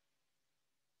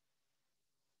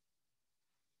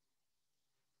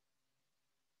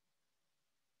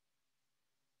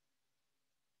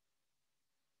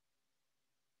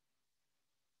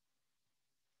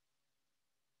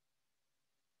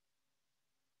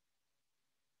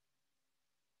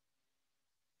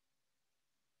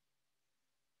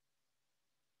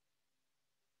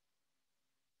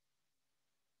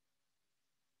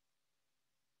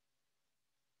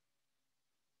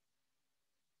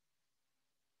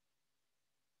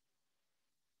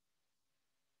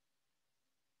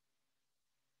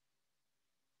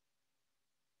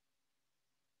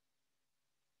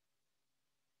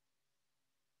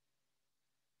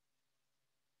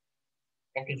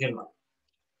 Thank you, Gilma.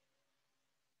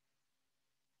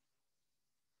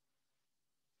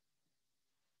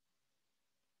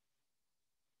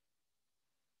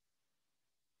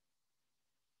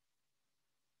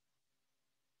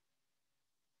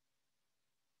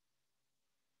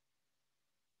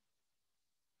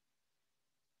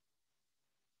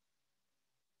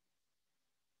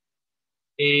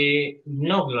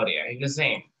 No, Gloria, it's the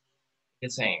same. The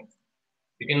same.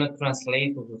 You cannot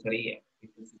translate pupusería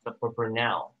because it's a proper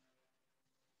noun.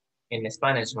 In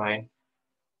Spanish, right?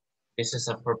 This is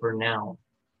a proper noun.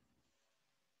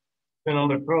 Es un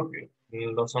nombre propio.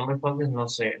 Los nombres propios no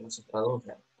se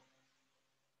traducen.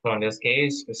 So in this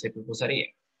case, pues se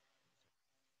pupusería.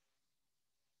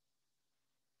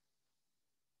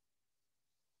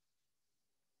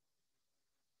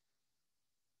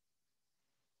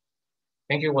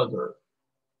 Thank you, Walter.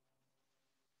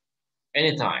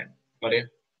 Anytime, buddy.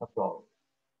 No problem.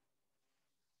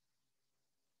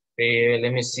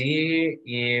 Let me see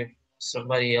if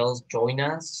somebody else join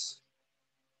us.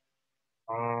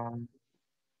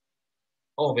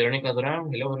 Oh, Veronica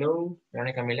Duran, hello, hello.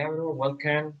 Veronica Milagro,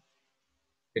 welcome.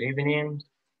 Good evening.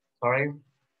 Sorry.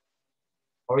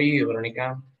 How are you,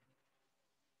 Veronica?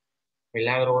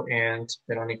 Milagro and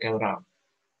Veronica Duran.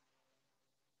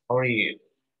 How are you?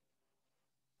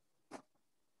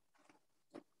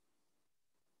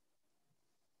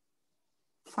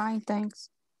 Fine, thanks.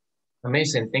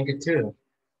 Amazing, thank you too.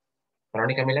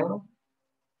 Veronica Milagro?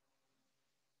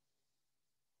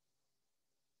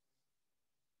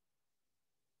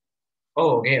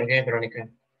 Oh, okay, Veronica.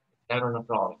 No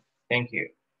problem. Thank you.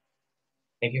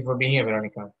 Thank you for being here,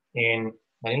 Veronica. And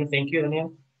Marina, thank you,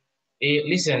 Daniel.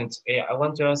 Listen, I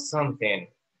want to ask something,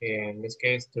 in this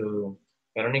case to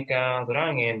Veronica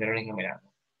Duran and Veronica Milagro.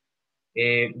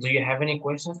 Do you have any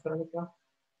questions, Veronica?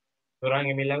 Duran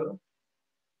and Milagro?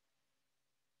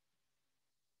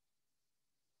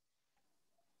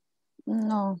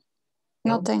 No,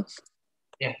 no thanks.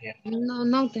 Yeah.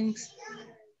 No, thanks.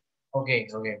 Okay,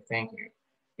 thank you.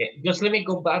 Yeah, just let me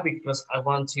go back because I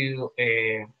want to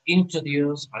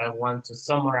introduce, I want to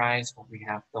summarize what we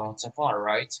have done so far,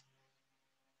 right?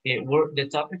 The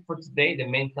topic for today, the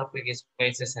main topic is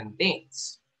places and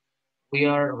things. We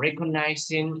are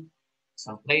recognizing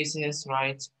some places,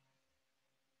 right?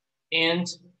 And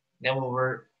then we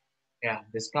were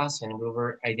discussing, we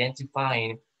were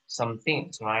identifying some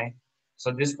things, right?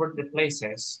 So these were the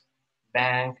places: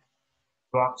 bank,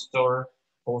 drugstore,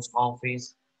 post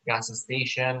office, gas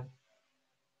station,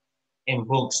 and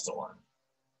bookstore.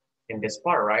 In this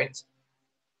part, right?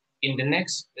 In the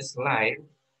next slide,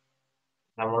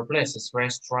 some more places: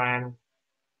 restaurant,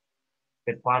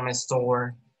 department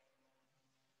store,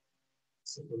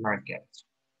 supermarket.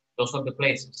 Those are the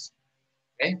places,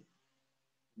 okay?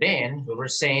 Then we were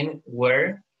saying,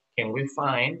 where can we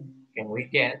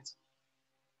get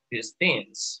these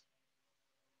things?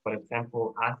 For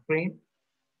example, ice cream,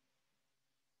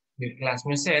 the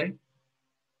classmate said,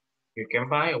 we can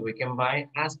buy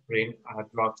ice cream at a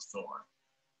drugstore,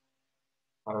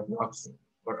 or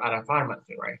at a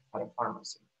pharmacy, right? At a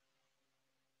pharmacy.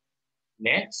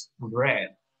 Next,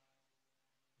 bread.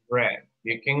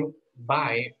 You can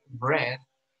buy bread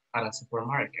at a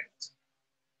supermarket.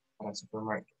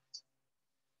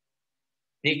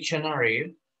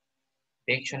 Dictionary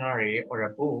or a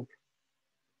book,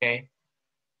 okay?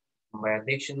 Buy a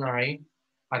dictionary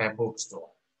at a bookstore.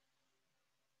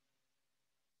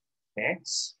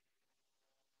 Next,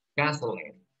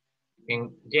 gasoline. You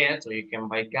can get or you can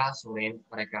buy gasoline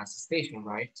at a gas station,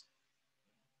 right?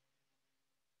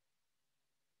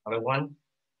 Other one,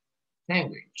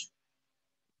 sandwich.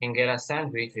 You can get a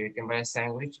sandwich, or you can buy a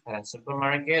sandwich at a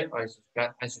supermarket, or as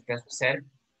you guys said,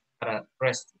 at a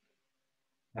restaurant.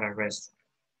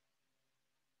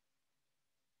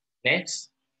 Next,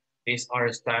 these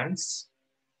are stamps.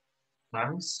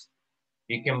 Stamps.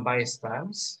 You can buy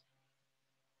stamps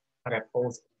at a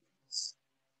post office.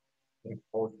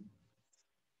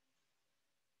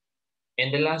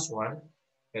 And the last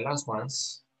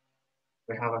ones,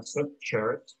 we have a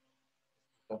sweatshirt.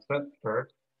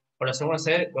 Or someone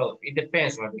said, well, it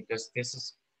depends, right? Because this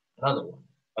is another one.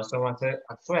 Or someone said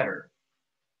a sweater.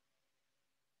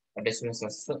 But this one is a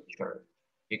sweatshirt.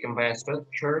 You can buy a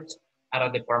sweatshirt at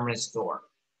a department store.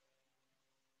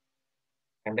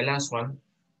 And the last one,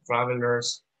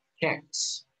 traveler's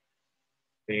checks.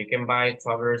 So you can buy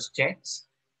traveler's checks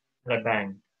at a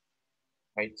bank,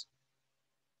 right?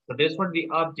 So these were the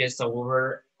objects that we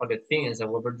were, or the things that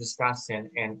we were discussing,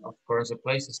 and of course the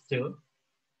places too.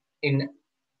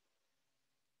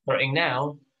 Right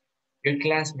now, your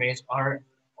classmates are,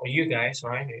 or you guys,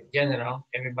 right? In general,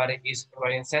 everybody is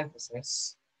writing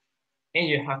sentences, and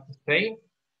you have to say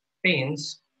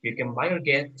things you can buy or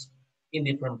get in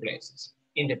different places.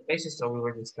 In the places that we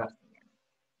were discussing.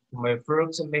 My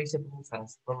fruits and vegetables at a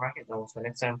supermarket, that was an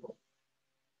example.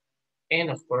 And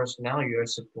of course, now you're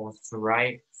supposed to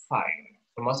write 5.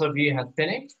 So most of you have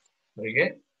finished. Very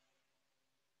good.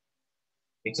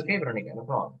 It's okay, Veronica, no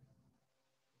problem.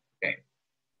 Okay.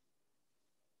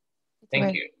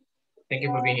 Thank you. Thank you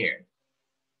for being here.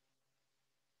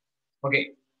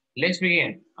 Okay, let's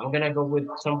begin. I'm gonna go with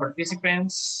some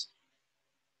participants.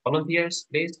 Volunteers,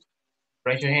 please.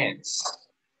 Raise your hands.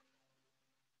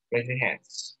 Raise your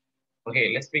hands.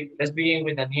 Okay, let's begin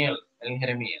with Daniel and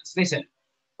Jeremias. Listen,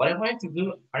 what I'm going to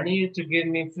do, I need you to give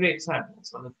me 3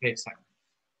 examples. On the 3 examples.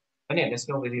 Daniel, let's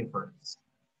go with you first.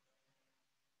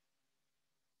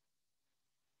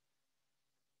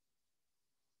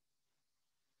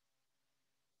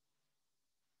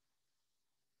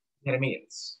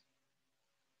 Jeremias.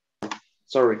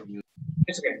 Sorry.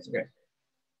 It's okay, it's okay.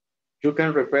 You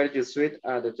can repair your suite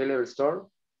at the tailor store.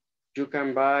 You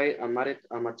can buy a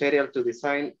material to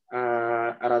design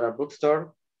at a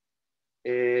bookstore.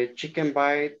 You can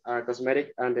buy a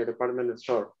cosmetic at the department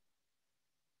store.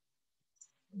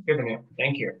 Good, Daniel.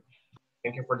 Thank you.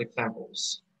 Thank you for the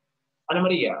examples. Ana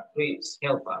Maria, please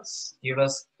help us. Give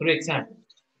us 3 examples.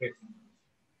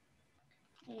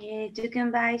 You can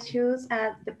buy shoes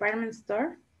at department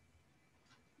store.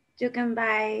 You can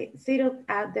buy syrup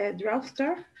at the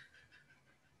drugstore.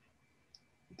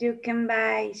 You can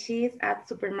buy cheese at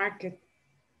supermarket.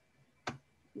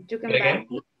 You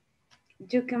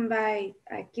can buy,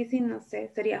 aquí sí no sé,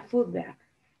 sería food, ¿verdad?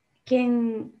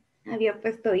 ¿Quién había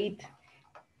puesto eat?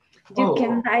 You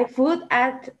can buy food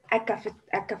at a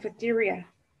cafeteria.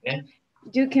 Yeah.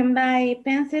 You can buy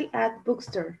pencil at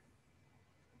bookstore.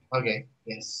 Okay,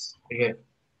 yes, very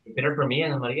good. Better for me,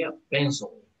 Ana Maria,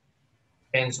 pencil.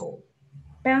 Pencil.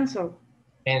 Pencil.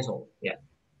 Pencil, yeah.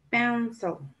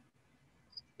 Pencil.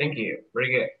 Thank you,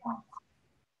 very good.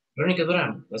 Veronica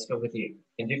Duran, let's go with you.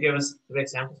 Can you give us 3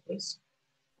 examples, please?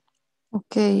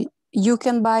 Okay, you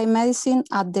can buy medicine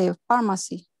at the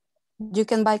pharmacy. You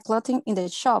can buy clothing in the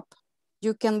shop.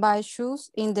 You can buy shoes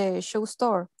in the shoe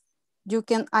store. You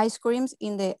can ice creams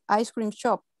in the ice cream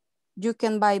shop. You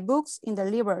can buy books in the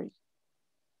library.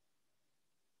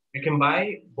 You can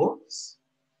buy books?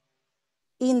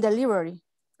 In the library.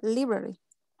 Library.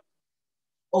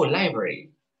 Oh,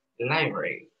 library.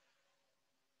 Library.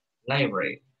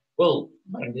 Library. Well,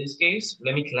 in this case,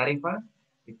 let me clarify,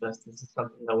 because this is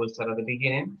something that we'll start at the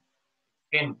beginning.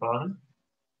 And fun.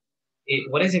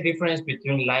 What is the difference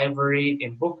between library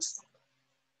and bookstore?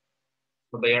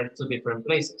 Well, they are 2 different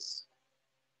places.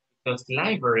 Because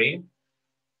library,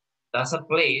 that's a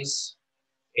place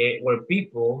where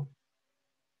people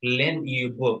lend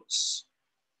you books.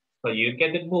 So you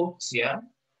get the books, yeah,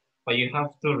 but you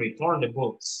have to return the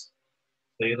books,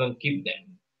 so you don't keep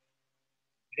them.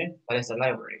 Okay, that is a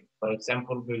library. For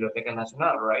example, Biblioteca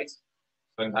Nacional, right?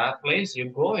 So in that place, you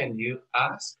go and you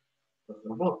ask for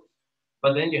the book,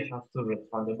 but then you have to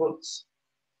return the books.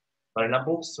 But in a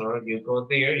bookstore, you go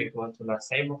there, you go to La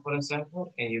Ceiba, for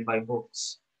example, and you buy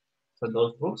books. So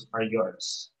those books are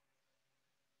yours.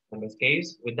 In this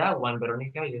case, with that one,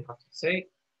 Veronica, you have to say,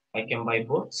 I can buy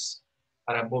books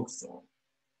at a bookstore.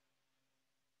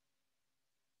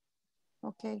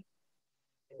 Okay.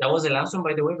 That was the last one,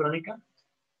 by the way, Veronica.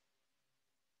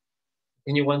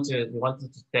 And you wanted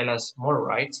to tell us more,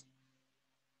 right?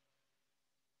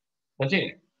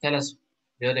 Continue. Tell us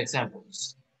the other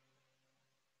examples.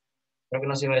 Creo que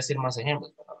nos iba a decir más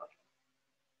ejemplos.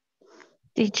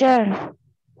 Teacher.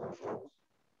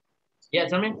 Yeah,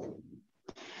 tell me.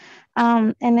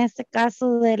 En este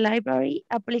caso de library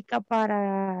aplica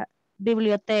para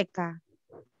biblioteca.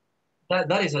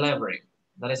 That is a library.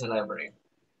 That is a library.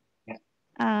 Yeah.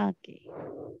 Ah, ok.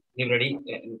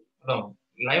 No,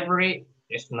 library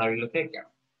es una biblioteca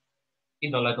y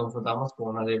no la confundamos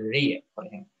con una librería, por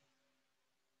ejemplo.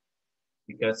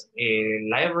 Because a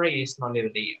library is not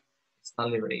librería. It's not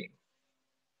librería.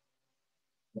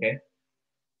 Okay.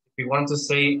 If you want to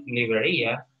say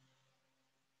librería,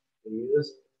 you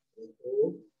use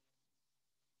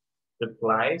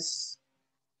replies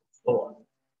store.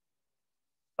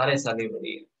 That is a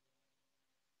librería.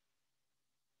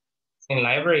 And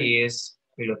library is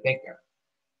biblioteca.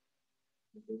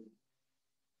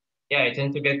 Yeah, I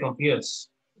tend to get confused,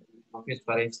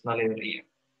 but it's not librería.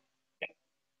 Yeah.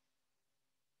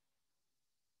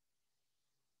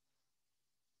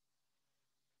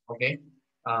 Okay.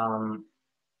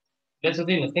 Let's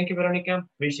continue. Thank you, Veronica.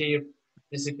 Appreciate your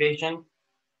participation.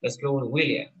 Let's go with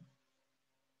William.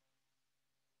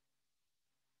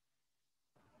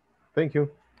 Thank you.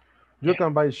 You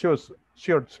can buy shoes,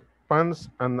 shirts, pants,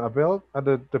 and a belt at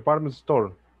the department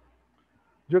store.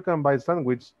 You can buy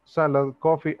sandwich, salad,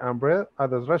 coffee, and bread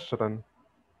at a restaurant.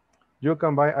 You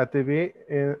can buy a TV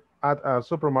at a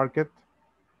supermarket.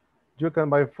 You can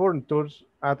buy furniture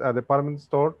at a department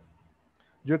store.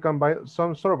 You can buy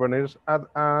some souvenirs at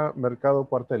a mercado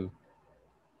cuartel.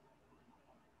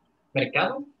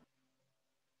 Mercado?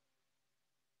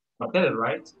 Cuartel,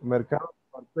 right? Mercado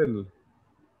cuartel.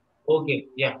 Okay,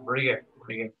 yeah, very good,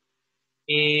 very good.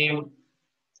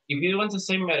 If you want to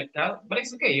say mercado, but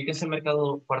it's okay, you can say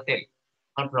mercado cuartel,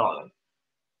 no problem.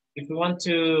 If you want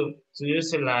to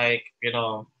use it like, you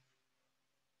know,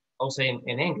 also in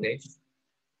English,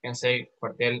 you can say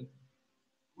cuartel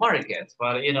market,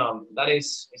 but you know, that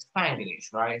is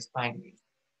Spanglish, right? Spanglish.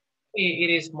 It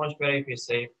is much better if you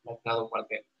say mercado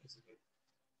cuartel.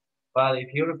 But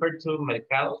if you refer to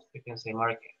mercado, you can say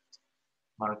market.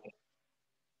 Market.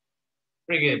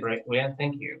 Pretty good, Brian.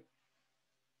 Thank you.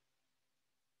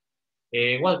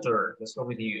 Walter, let's go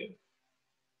with you.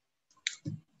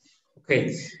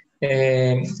 Okay.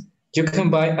 You can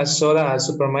buy a soda at a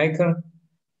supermarket.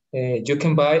 You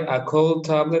can buy a cold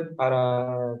tablet at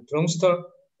a drugstore.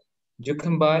 You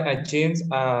can buy a jeans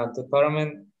at a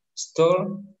department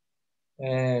store.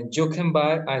 You can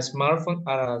buy a smartphone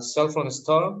at a cell phone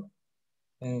store.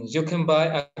 You can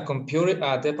buy a computer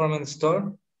at a department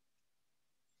store.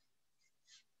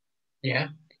 Yeah,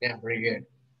 very good.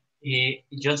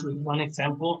 Just with one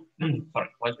example, sorry,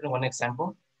 one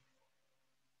example.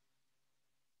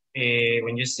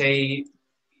 When you say,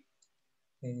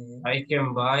 I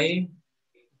can buy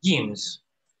gyms,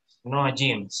 no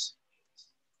gyms.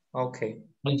 Okay.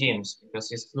 No gyms,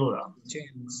 because it's plural.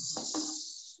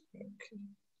 Gyms. Okay.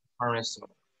 Honestly.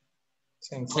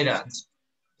 Thank Like you. that.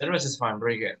 The rest is fine,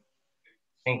 very good.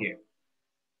 Thank you.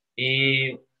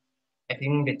 I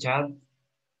think the chat,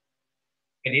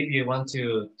 if you want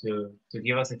to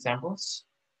give us examples.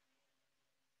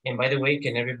 And by the way,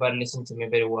 can everybody listen to me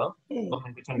very well? No,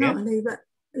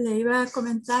 le iba a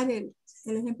comentar el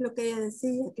ejemplo que ella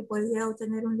decía, que podía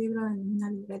obtener un libro en la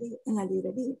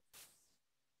librería.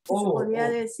 Oh, podría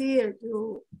decir,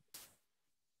 you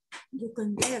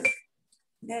can get.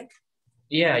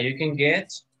 Yeah, you can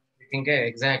get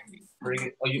exactly. Or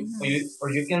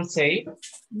you can say,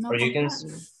 No or you can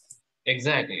comprarlo.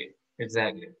 exactly.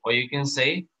 Or you can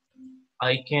say,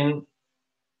 I can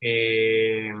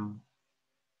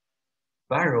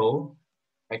borrow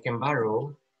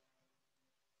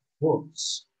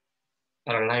books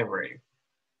at a library.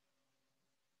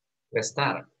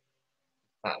 Prestar.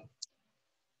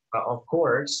 Of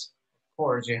course,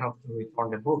 you have to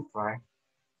return the book, right?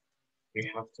 You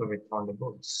have to return the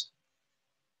books.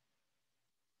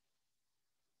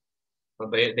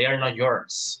 But they are not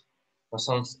yours. No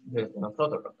son de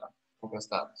nosotros, ¿verdad? Son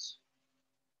prestados.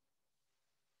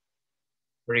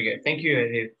 Very good. Thank you,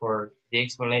 Edith, for the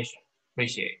explanation.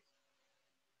 Appreciate it.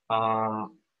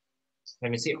 Let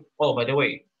me see. Oh, by the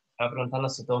way, estaba preguntando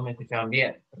si todos me escuchaban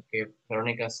bien, porque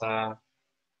Verónica está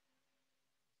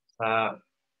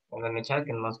en el chat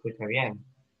que no me escucha bien.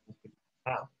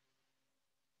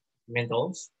 ¿Bien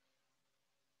todos?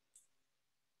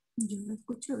 Yo lo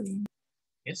escucho bien.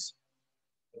 Yes.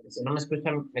 Si no me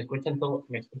escuchan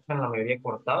la mayoría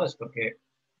cortado, es porque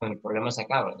el problema es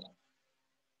acá, ¿verdad?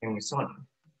 En mi zona.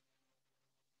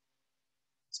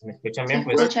 Si me escuchan bien,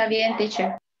 pues... Se escucha bien,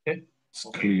 teacher. ¿Sí? It's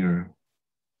clear.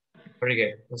 Very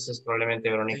good. Entonces probablemente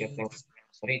Verónica tenga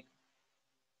problemas ahorita.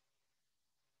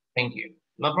 Thank you.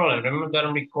 No problem. Remember that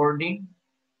I'm recording,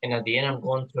 and at the end I'm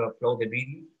going to upload the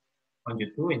video on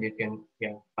YouTube, and you can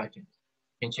watch it.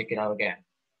 can check it out again.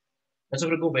 No se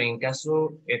preocupen, en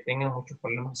caso que tengan muchos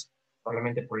problemas,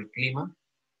 probablemente por el clima,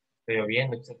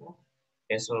 lloviendo, etc.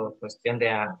 Eso pues tiende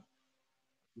a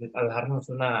dejarnos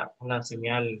una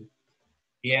señal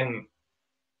bien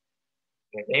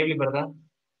débil, ¿verdad?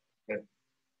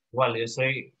 Igual yo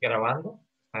estoy grabando,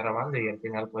 está grabando y al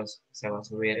final pues se va a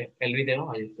subir el video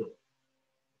a YouTube.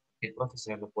 Y entonces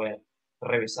se lo pueden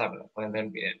revisar, lo pueden ver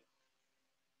el video.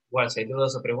 Igual si hay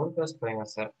dudas o preguntas pueden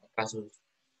hacer acá sus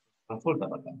consultas,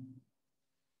 ¿verdad?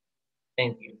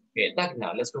 Thank you. Okay, Doug,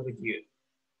 now let's go with you.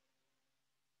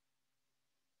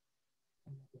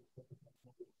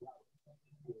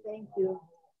 Thank you.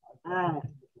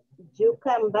 You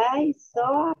can buy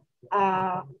soap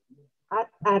at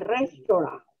a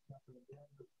restaurant.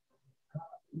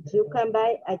 You can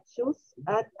buy a shoes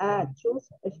at a shoes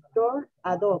store,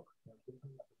 a dog.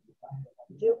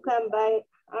 You can buy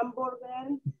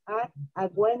hamburger at a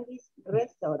Wendy's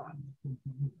restaurant.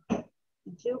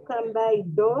 You can buy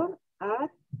door at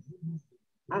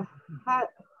a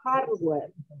hardware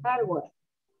store.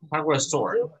 Hardware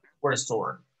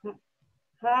store.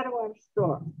 Hardware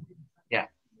store. Yeah.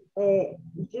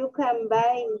 You can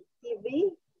buy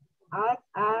TV at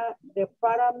a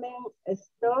department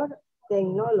store,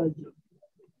 technology.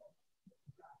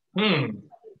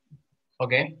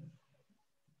 Okay.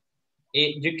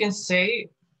 You can say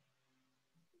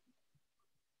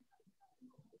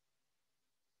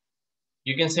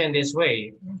in this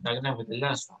way, with the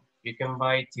last one. You can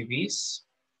buy TVs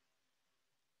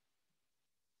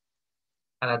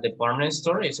at a department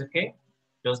store, it's okay.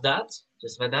 Just that,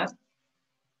 just like that.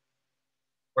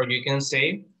 Or you can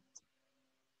say,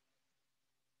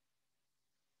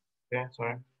 okay,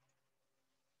 sorry.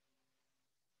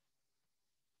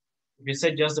 If you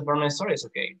say just department store, it's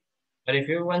okay. But if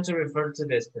you want to refer to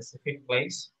the specific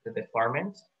place, the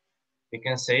department, you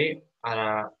can say at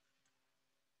a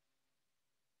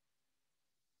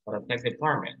tech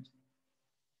department.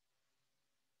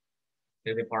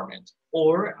 The department.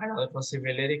 Or another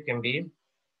possibility can be,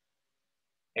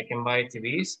 I can buy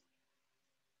TVs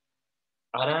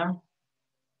at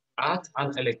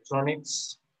an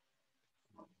electronics.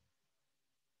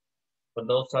 But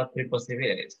those are three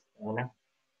possibilities.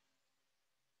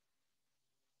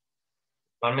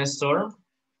 Department store,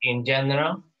 in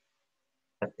general,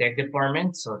 a tech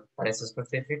department, so that is a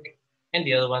specific, and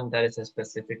the other one that is a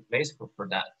specific place for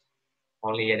that.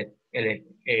 Only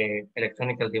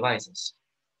electronic devices.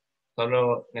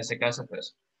 Solo en ese caso,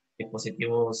 pues,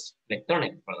 dispositivos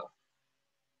electrónicos, perdón.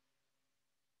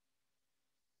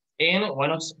 And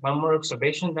one more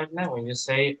observation that now, when you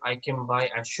say, I can buy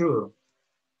a shoe,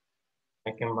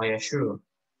 I can buy a shoe.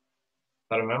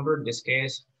 But remember, in this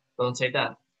case, don't say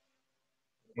that.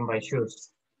 You can buy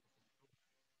shoes.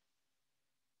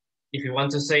 If you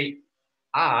want to say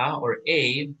a or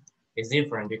a, it's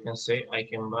different. You can say, I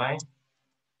can buy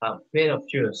a pair of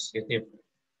shoes. It's different.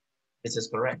 This is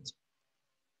correct.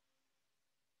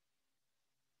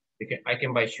 I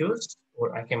can buy shoes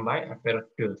or I can buy a pair of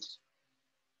shoes.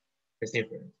 It's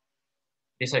different.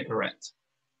 These are correct.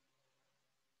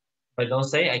 But don't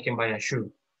say I can buy a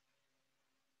shoe.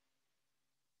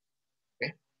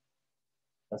 Okay.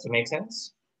 Does it make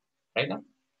sense? Right now?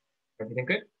 Everything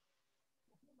good?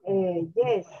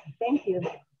 Yes, thank you.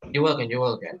 You're welcome, you're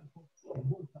welcome.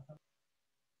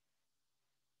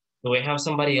 Do we have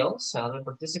somebody else, another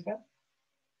participant?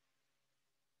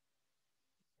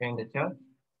 In the chat.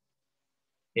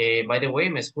 By the way,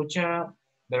 ¿me escucha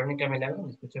Verónica Milagro?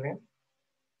 ¿Me escucha bien?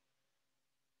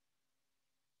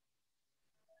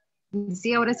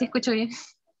 Sí, ahora sí escucho bien.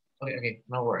 Okay,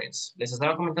 no worries. Les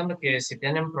estaba comentando que si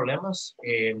tienen problemas,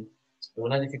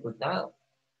 una dificultad,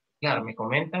 claro, me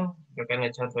comentan, creo que en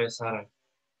el chat voy a estar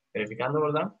verificando,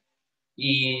 ¿verdad?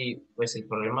 Y pues el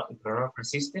problema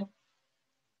persiste.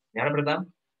 Y ahora, ¿verdad?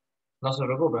 No se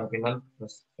preocupen, al final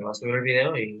pues se va a subir el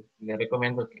video y les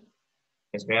recomiendo que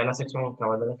pues, vea la sección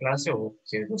cabal de la clase o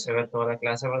si no se ve toda la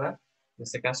clase, ¿verdad? En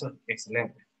este caso,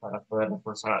 excelente, para poder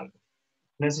reforzar algo.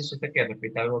 Necesita que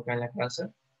repita algo acá en la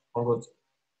clase, con gusto.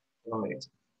 No me dice.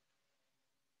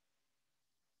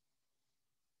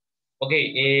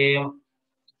 Okay,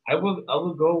 I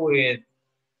will go with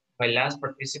my last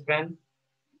participant.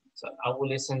 So I will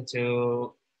listen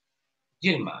to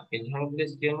Gilma. Can you help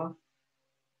this, Gilma?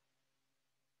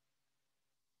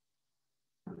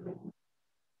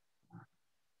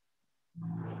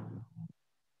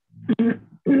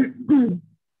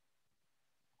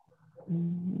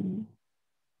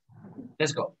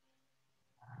 Let's go.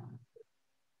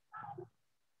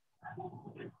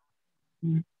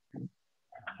 Can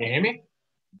you hear me?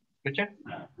 Richard?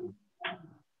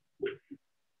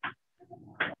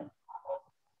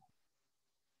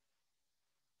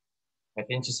 I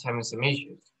think she's having some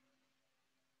issues.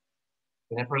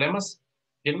 ¿Tienes problemas,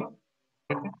 Gilma?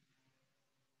 Okay.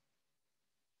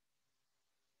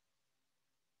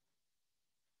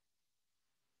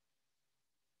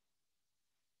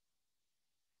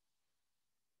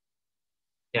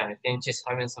 Yeah, I think she's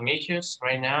having some issues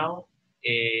right now.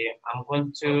 I'm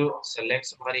going to select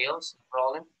somebody else, no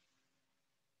problem.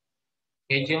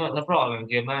 Okay, Gilma, no problem,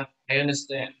 Gilma. I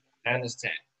understand. I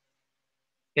understand.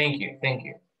 Thank you, thank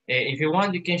you. If you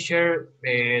want, you can share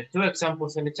 2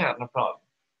 examples in the chat, no problem.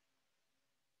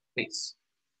 Please.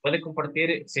 Pueden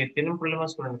compartir, si tienen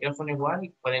problemas con el micrófono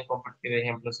igual, pueden compartir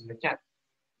ejemplos en el chat,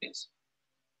 please.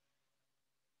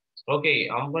 Okay,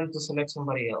 I'm going to select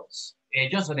somebody else.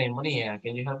 Jocelyn, Monia,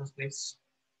 can you help us, please?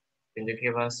 Can you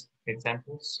give us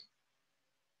examples?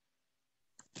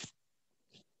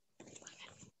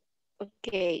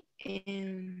 Okay.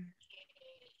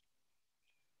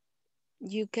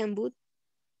 You can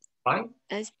buy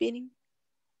aspirin.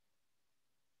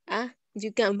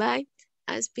 You can buy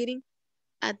aspirin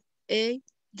at a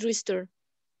drugstore.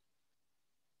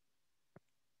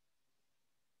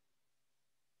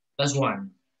 That's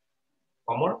one.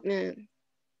 One more?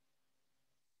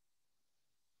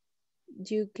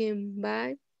 You can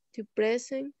buy the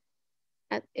present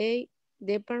at a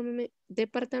department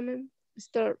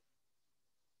store.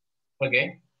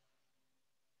 Okay.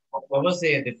 What was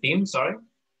the theme? Sorry.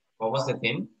 What was the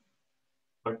theme?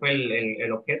 ¿Cuál fue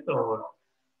el objeto?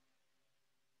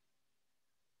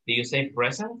 Did you say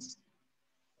present?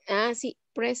 Sí,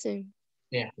 present.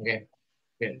 Yeah, okay.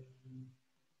 Good.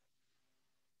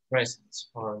 Presents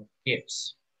or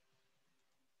gifts.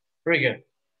 Very good.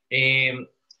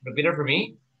 Repeat it for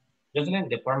me. Jocelyn,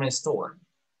 department store.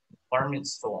 Department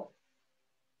store.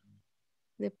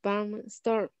 Department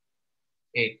store.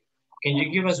 Okay. Can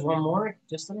you give us one more,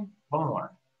 Jocelyn? One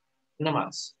more. No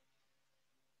más.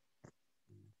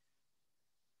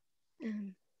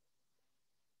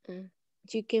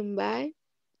 You can buy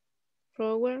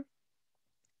flowers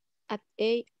at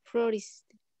a florist.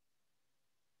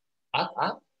 At?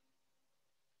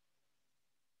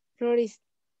 Florist.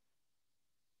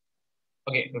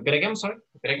 Okay, repeat again, sorry.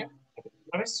 Repeat again.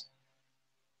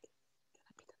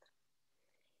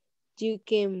 You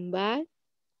can buy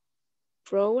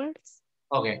flowers.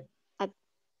 Okay.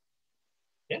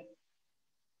 Yeah.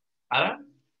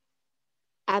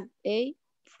 At a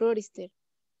florist.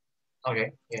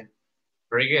 Okay, yeah.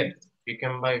 Very good. You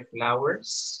can buy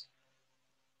flowers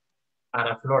at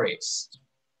a florist.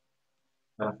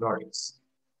 At a florist.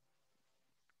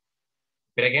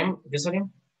 But again, this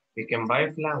again. You can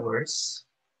buy flowers.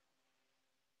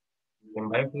 You can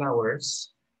buy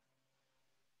flowers.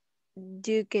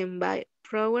 You can buy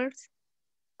flowers.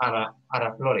 At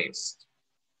a florist.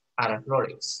 At a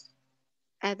florist.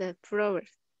 At a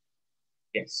florist.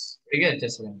 Yes. Very good,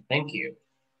 Jocelyn. Thank you.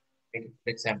 Thank you for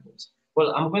the examples.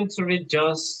 Well, I'm going to read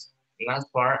just the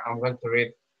last part. I'm going to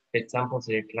read the examples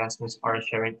that your classmates are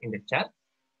sharing in the chat.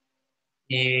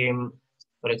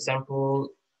 For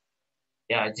example,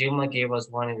 yeah, Gilma gave us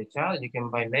one in the chat. You can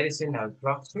buy medicine at a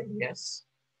drugstore, yes.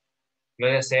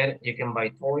 Gloria said you can buy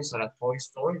toys at a toy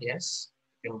store, yes.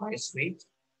 You can buy sweet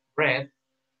bread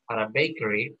at a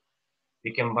bakery.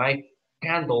 You can buy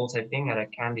candles, I think, at a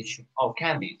candy shop. Oh,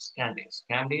 candies at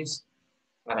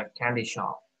a candy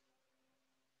shop.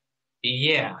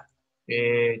 Yeah,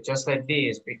 just like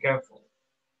this, be careful.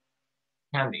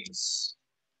 Candies.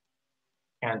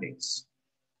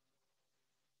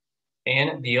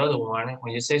 And the other one,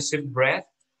 when you say sweet bread,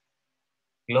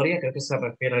 Gloria creo que se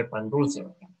refiere al pan dulce,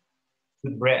 ¿verdad?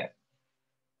 Sweet bread.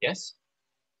 Yes?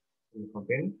 Can you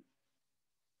confirm?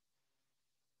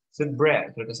 Sweet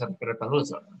bread, creo que se refiere al pan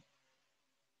dulce, ¿verdad?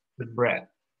 Sweet bread.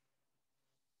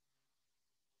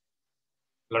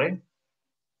 Gloria?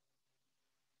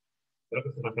 Creo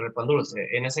que se refiere al pan dulce.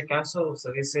 En ese caso,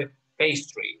 se dice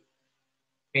pastry.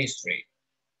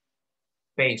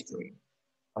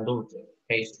 Pan dulce,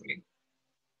 pastry.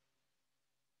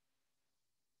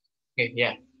 Okay,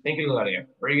 yeah. Thank you, Gloria.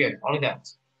 Very good. Only that.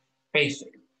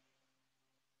 Pastry.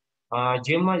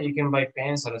 Gilma, you can buy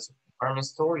pens at a department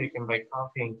store. You can buy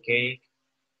coffee and cake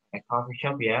at a coffee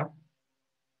shop, yeah.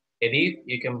 Edith,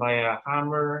 you can buy a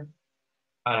hammer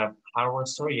at a hardware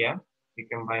store, yeah. You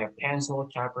can buy a pencil,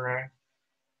 sharpener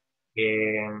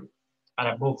at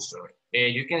a bookstore.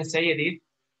 You can say, Edith,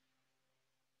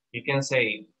 you can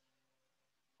say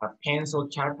a pencil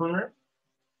sharpener.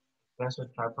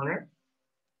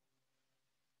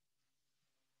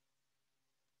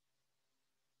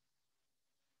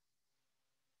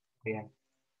 Yeah.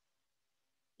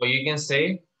 Or you can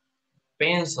say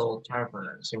pencil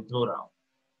sharpeners in plural.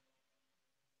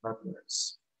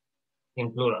 Sharpeners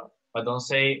in plural. But don't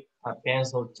say a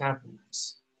pencil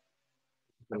sharpness.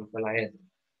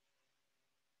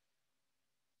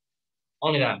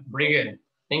 Only that, very good.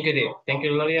 Thank you, Dave. Thank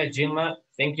you, Gloria, Gilma.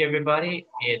 Thank you, everybody.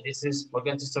 We're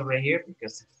going to stop right here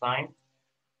because it's time.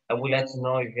 I would like to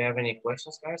know if you have any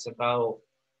questions, guys, about,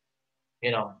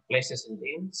 places and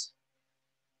things.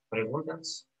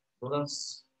 Preguntas,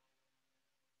 dudas.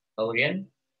 ¿Todo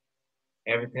bien?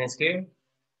 Everything is clear?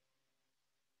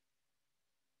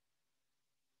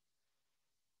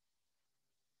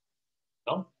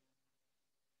 ¿No?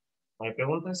 ¿No hay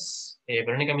preguntas?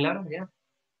 Verónica Milagro, ya.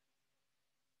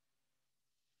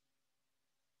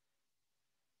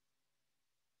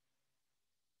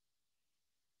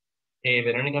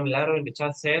 Verónica Milagro in the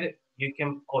chat said you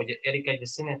can, Erika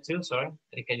Yesenia too, sorry.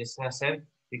 Erika Yesenia said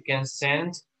you can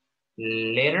send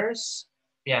letters,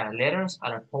 letters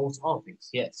at a post office,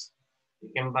 yes. You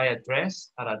can buy a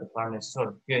dress at a department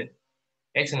store, good.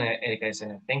 Excellent, Erika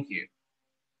Yesenia, thank you.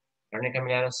 Veronica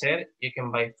Milagro said you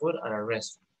can buy food at a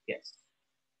restaurant, yes.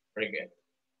 Very good.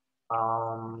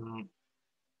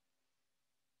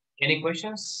 Any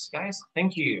questions, guys?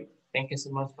 Thank you. Thank you so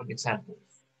much for the examples.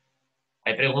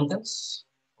 ¿Hay preguntas?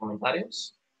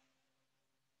 ¿Comentarios?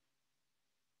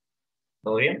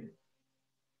 ¿Todo bien?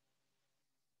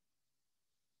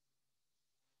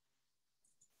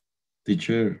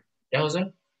 Teacher. Yeah,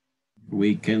 Jose?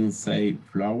 We can say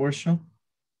flower shop.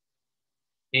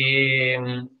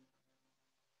 It's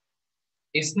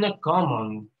not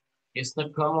common. It's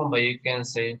not common, but you can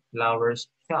say flowers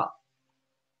shop.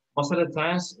 Most of the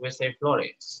times we say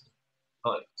florist.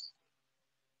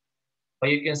 But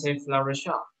you can say flower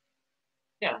shop.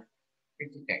 Yeah,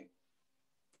 it's okay.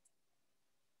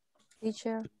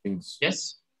 Teacher.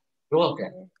 Yes, you're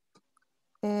welcome.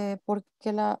 ¿Por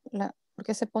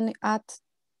qué se pone at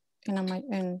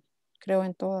creo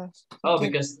en todas? Oh,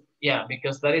 because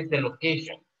that is the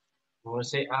location. When we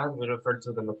say at, we refer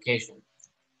to the location.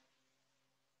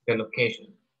 The location.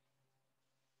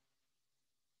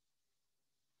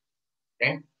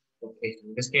 Okay? Location.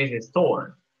 In this case, the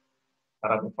store.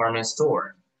 Para department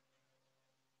store.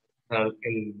 El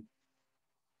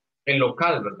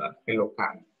local, ¿verdad? El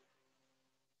local.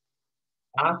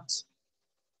 At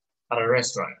a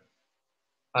restaurant.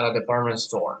 At a department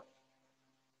store.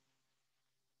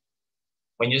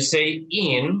 When you say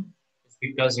in, it's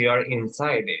because you are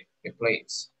inside the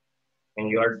place. And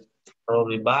you are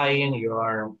probably buying, you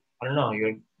are, I don't know,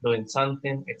 you're doing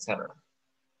something, etc.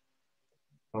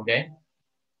 Okay?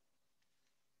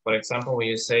 For example, when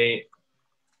you say,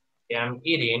 I'm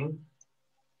eating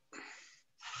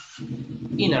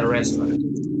in a restaurant.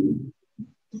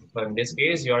 But in this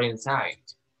case, you're inside.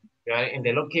 You are in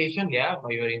the location, yeah,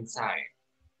 but you're inside.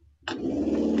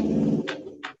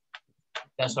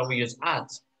 That's why we use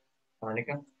at,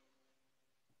 Veronica.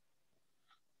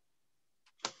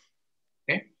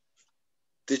 Okay.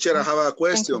 Teacher, I have a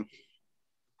question.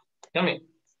 Tell me.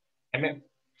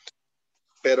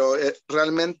 Pero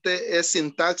realmente es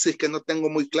sintaxis que no tengo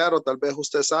muy claro, tal vez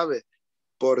usted sabe.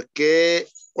 ¿Por qué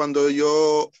cuando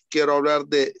yo quiero hablar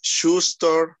de shoe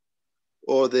store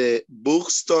o de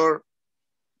bookstore,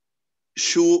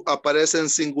 shoe aparece en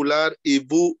singular y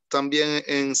book también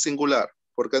en singular?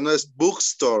 Porque no es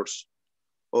bookstores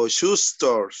o shoe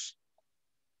stores.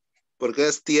 Porque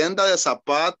es tienda de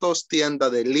zapatos,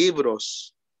 tienda de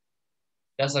libros.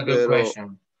 That's a good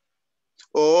question.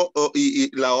 Y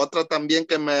la otra también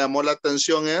que me llamó la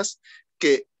atención es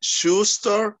que shoe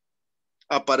store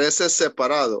aparece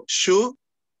separado. Shoe,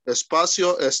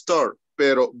 espacio, store.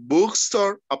 Pero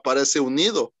bookstore aparece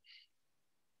unido.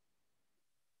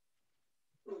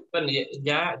 Bueno,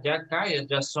 ya acá ya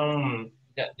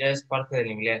es parte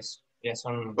del inglés. Ya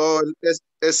son...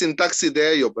 Es sintaxis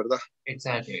de ellos, ¿verdad?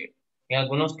 Exacto. En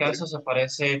algunos casos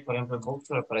aparece, por ejemplo, el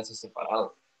bookstore aparece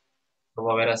separado. Lo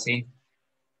va a ver así.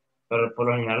 Pero por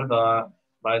lo general va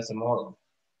de ese modo.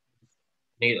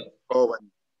 Unido.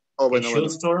 Bueno. Shoe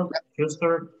store,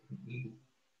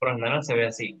 por lo general se ve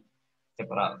así,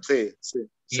 separado. Sí.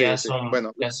 Ya sí. son,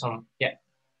 Bueno.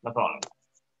 no problem.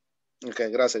 Ok,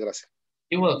 gracias.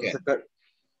 You're welcome.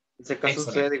 Ese caso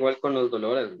sucede igual con los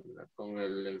dolores, con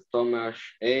el stomach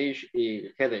ache y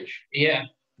el headache. Yeah,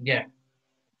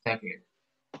 exactly.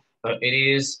 But it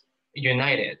is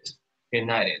united.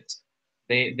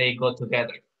 They go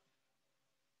together.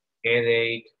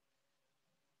 Headache,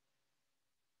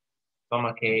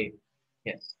 stomachache,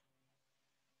 yes.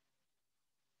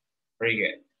 Very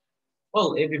good.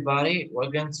 Well, everybody,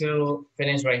 we're going to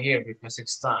finish right here because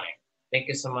it's time. Thank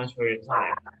you so much for your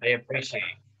time. I appreciate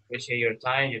your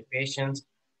time, your patience,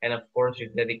 and of course, your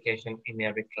dedication in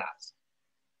every class.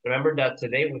 Remember that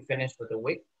today we finished with the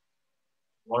week.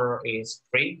 Tomorrow is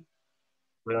free.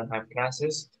 We don't have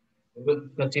classes. We will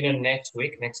continue next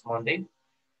week, next Monday.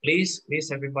 Please,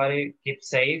 everybody, keep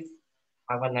safe.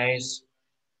 Have a nice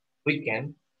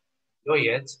weekend. Enjoy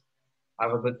it.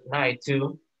 Have a good night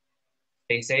too.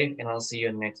 Stay safe, and I'll see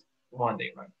you next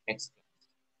Monday, right? Next.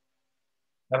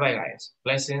 Bye-bye, guys.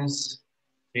 Blessings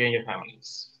to you and your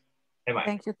families. Bye-bye.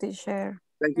 Thank you, teacher.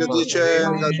 Thank you, Well, teacher.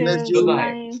 Thank God you. bless you.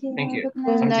 Goodbye. Thank you.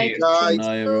 Good Same to night. you. Bye. Good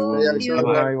night, everyone. Good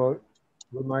night.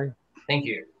 Good night. Thank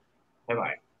you.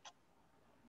 Bye-bye.